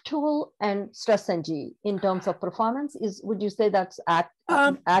perf tool and StressNG in terms of performance. Would you say that's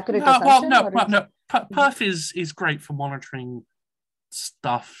accurate? No. Perf is great for monitoring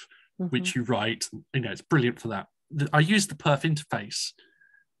stuff which you write. You know, it's brilliant for that. I use the perf interface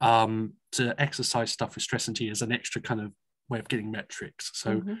to exercise stuff with StressNG as an extra kind of way of getting metrics.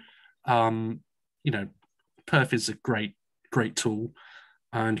 So, you know, perf is a great tool.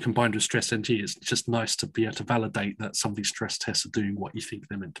 And combined with StressNG, it's just nice to be able to validate that some of these stress tests are doing what you think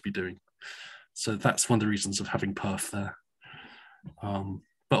they're meant to be doing. So that's one of the reasons of having perf there.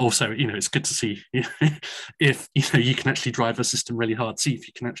 But also, you know, it's good to see if you know you can actually drive a system really hard. See if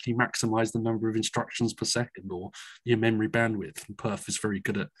you can actually maximize the number of instructions per second or your memory bandwidth. And perf is very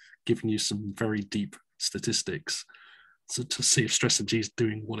good at giving you some very deep statistics, so to see if StressNG is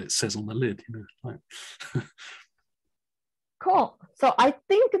doing what it says on the lid. You know, like. Cool. So I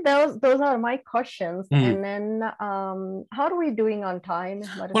think those are my questions. And then how are we doing on time?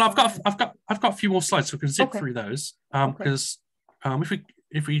 Well, I've got a few more slides, so we can zip through those. Because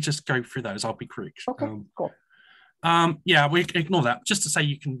if we just go through those, I'll be quick. Okay. Cool. Yeah, we ignore that. Just to say,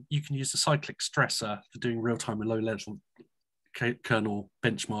 you can use the cyclic stressor for doing real time and low level kernel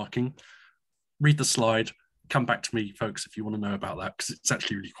benchmarking. Read the slide. Come back to me, folks, if you want to know about that, because it's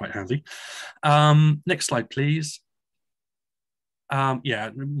actually really quite handy. Next slide, please. Yeah,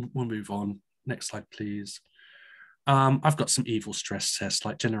 we'll move on. Next slide, please. I've got some evil stress tests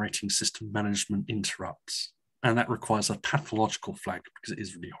like generating system management interrupts, and that requires a pathological flag because it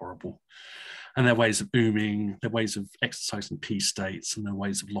is really horrible. And there are ways of booming, there are ways of exercising P states, and there are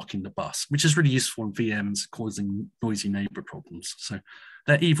ways of locking the bus, which is really useful in VMs causing noisy neighbor problems. So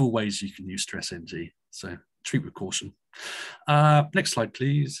they're evil ways you can use stress-ng. So treat with caution. Next slide,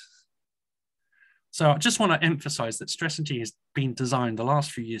 please. So I just want to emphasize that stress-ng has been designed the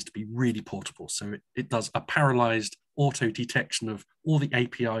last few years to be really portable. So it does a parallelized auto detection of all the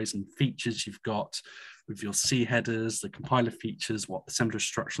APIs and features you've got with your C headers, the compiler features, what assembly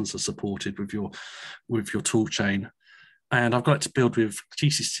instructions are supported with your tool chain. And I've got it to build with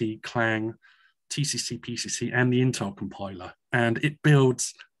GCC, Clang, TCC, PCC, and the Intel compiler. And it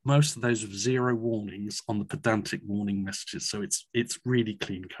builds most of those with 0 warnings on the pedantic warning messages. So it's really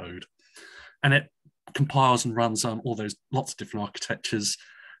clean code. And it compiles and runs on all those lots of different architectures.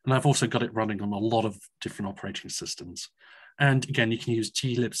 And I've also got it running on a lot of different operating systems. And again, you can use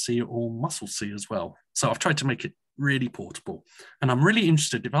glibc or muscle C as well. So I've tried to make it really portable. And I'm really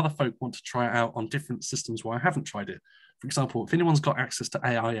interested if other folk want to try it out on different systems where I haven't tried it. For example, if anyone's got access to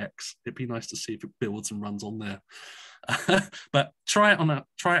AIX, it'd be nice to see if it builds and runs on there. But try it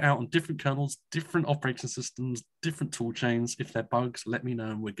out on different kernels, different operating systems, different tool chains. If they're bugs, let me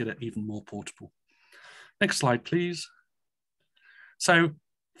know and we'll get it even more portable. Next slide, please. So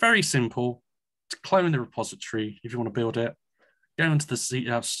very simple. To clone the repository, if you want to build it, go into the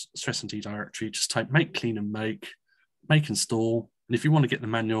stress-ng directory, just type make clean and make install. And if you want to get the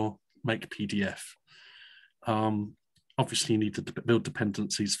manual, make a PDF. Obviously, you need to build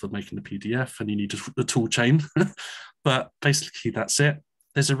dependencies for making the PDF, and you need the tool chain. But basically, that's it.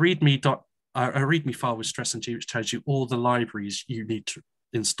 There's a README file with stress-ng, which tells you all the libraries you need to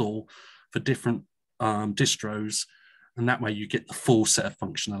install for different distros, and that way you get the full set of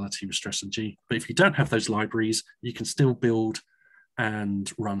functionality with stress-ng. But if you don't have those libraries, you can still build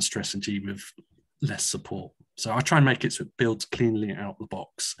and run stress-ng with less support. So I try and make it so it builds cleanly out the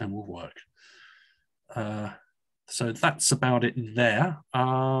box and will work. So that's about it there.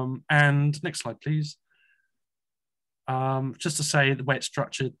 And next slide, please. Just to say the way it's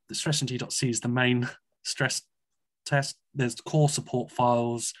structured, the stress-ng.c is the main stress test. There's core support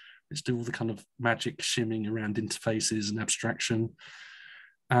files, which do all the kind of magic shimming around interfaces and abstraction.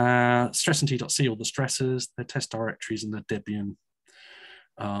 Stress-ng.c, all the stressors, their test directories and their Debian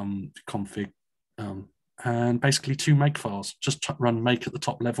config. And basically 2 make files. Just run make at the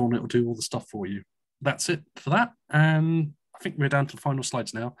top level and it'll do all the stuff for you. That's it for that. And I think we're down to the final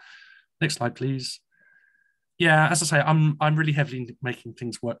slides now. Next slide, please. Yeah, as I say, I'm really heavily making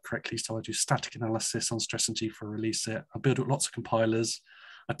things work correctly. So I do static analysis on stress-ng for release it. I build lots of compilers.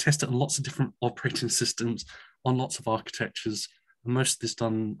 I test it on lots of different operating systems, on lots of architectures. And most of this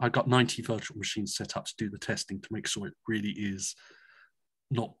done, I got 90 virtual machines set up to do the testing to make sure it really is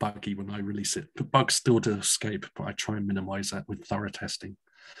not buggy when I release it. But bugs still do escape, but I try and minimize that with thorough testing.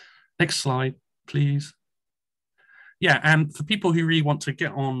 Next slide, please. Yeah, and for people who really want to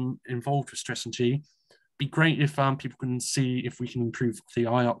get involved with stress-ng, be great if people can see if we can improve the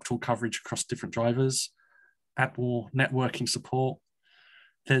iOctal coverage across different drivers, add more networking support.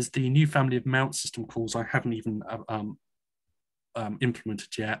 There's the new family of mount system calls I haven't even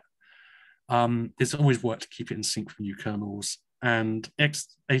implemented yet. There's always work to keep it in sync with new kernels. And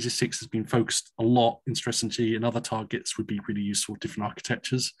x86 has been focused a lot in stress-ng, and other targets would be really useful, different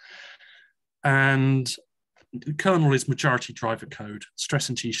architectures. And the kernel is majority driver code.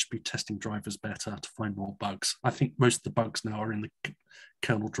 Stress-ng should be testing drivers better to find more bugs. I think most of the bugs now are in the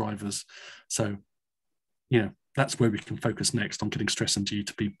kernel drivers. So, that's where we can focus next on getting stress-ng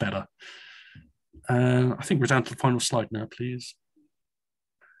to be better. I think we're down to the final slide now, please.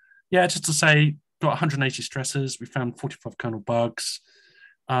 Yeah, just to say, got 180 stressors. We found 45 kernel bugs.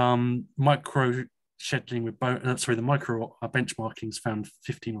 Micro scheduling with the micro benchmarkings found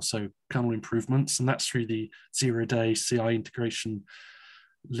 15 or so kernel improvements, and that's through the 0-day CI integration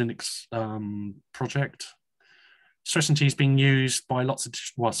Linux project. Stress-ng is being used by lots of,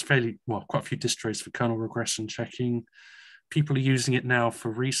 quite a few distros for kernel regression checking. People are using it now for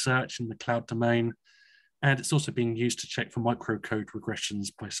research in the cloud domain, and it's also being used to check for microcode regressions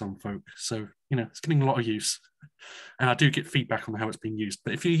by some folk. So, it's getting a lot of use. And I do get feedback on how it's being used.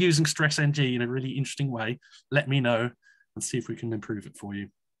 But if you're using stress-ng in a really interesting way, let me know and see if we can improve it for you.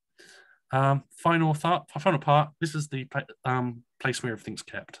 Final part, this is the place where everything's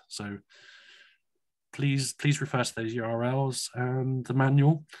kept. So please refer to those URLs and the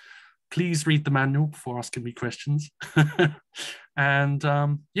manual. Please read the manual before asking me questions. And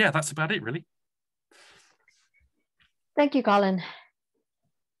yeah, that's about it, really. Thank you, Colin.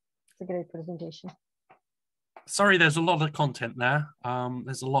 a great presentation. Sorry, there's a lot of content there.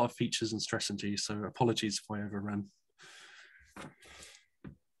 There's a lot of features and stress and so apologies if I overran.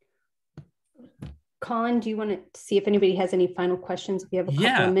 Colin, do you want to see if anybody has any final questions? We have a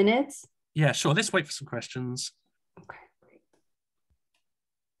couple of minutes. Yeah, sure. Let's wait for some questions. Okay, great.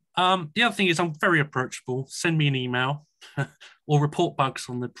 The other thing is I'm very approachable. Send me an email or report bugs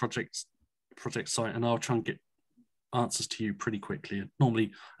on the project site, and I'll try and get answers to you pretty quickly.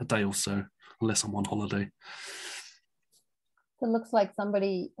 Normally a day or so, unless I'm on holiday. So it looks like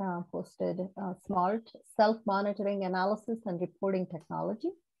somebody posted SMART, self-monitoring analysis and reporting technology.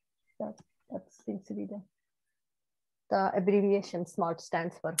 That seems to be the abbreviation SMART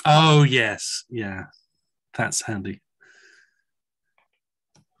stands for. Oh, yes. Yeah, that's handy.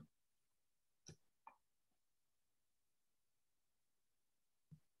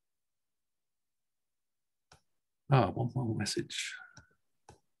 Oh, one more message.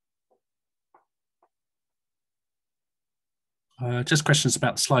 Just questions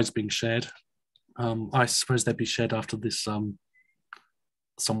about the slides being shared. I suppose they'd be shared after this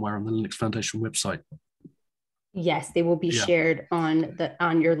somewhere on the Linux Foundation website. Yes, they will be shared on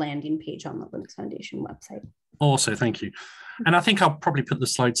your landing page on the Linux Foundation website. Also, thank you. And I think I'll probably put the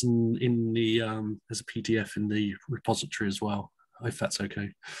slides in the as a PDF in the repository as well, if that's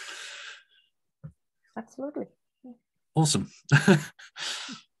okay. Absolutely. Awesome.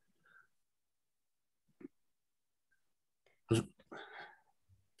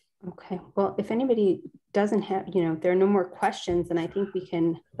 Okay, well, if anybody doesn't have, there are no more questions, then I think we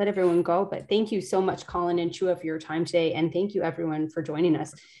can let everyone go. But thank you so much, Colin and Chua, for your time today. And thank you, everyone, for joining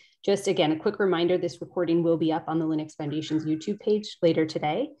us. Just again, a quick reminder, this recording will be up on the Linux Foundation's YouTube page later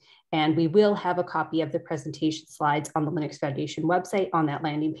today. And we will have a copy of the presentation slides on the Linux Foundation website on that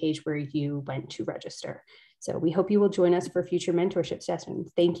landing page where you went to register. So we hope you will join us for future mentorship sessions.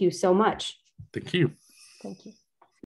 Thank you so much. Thank you. Thank you.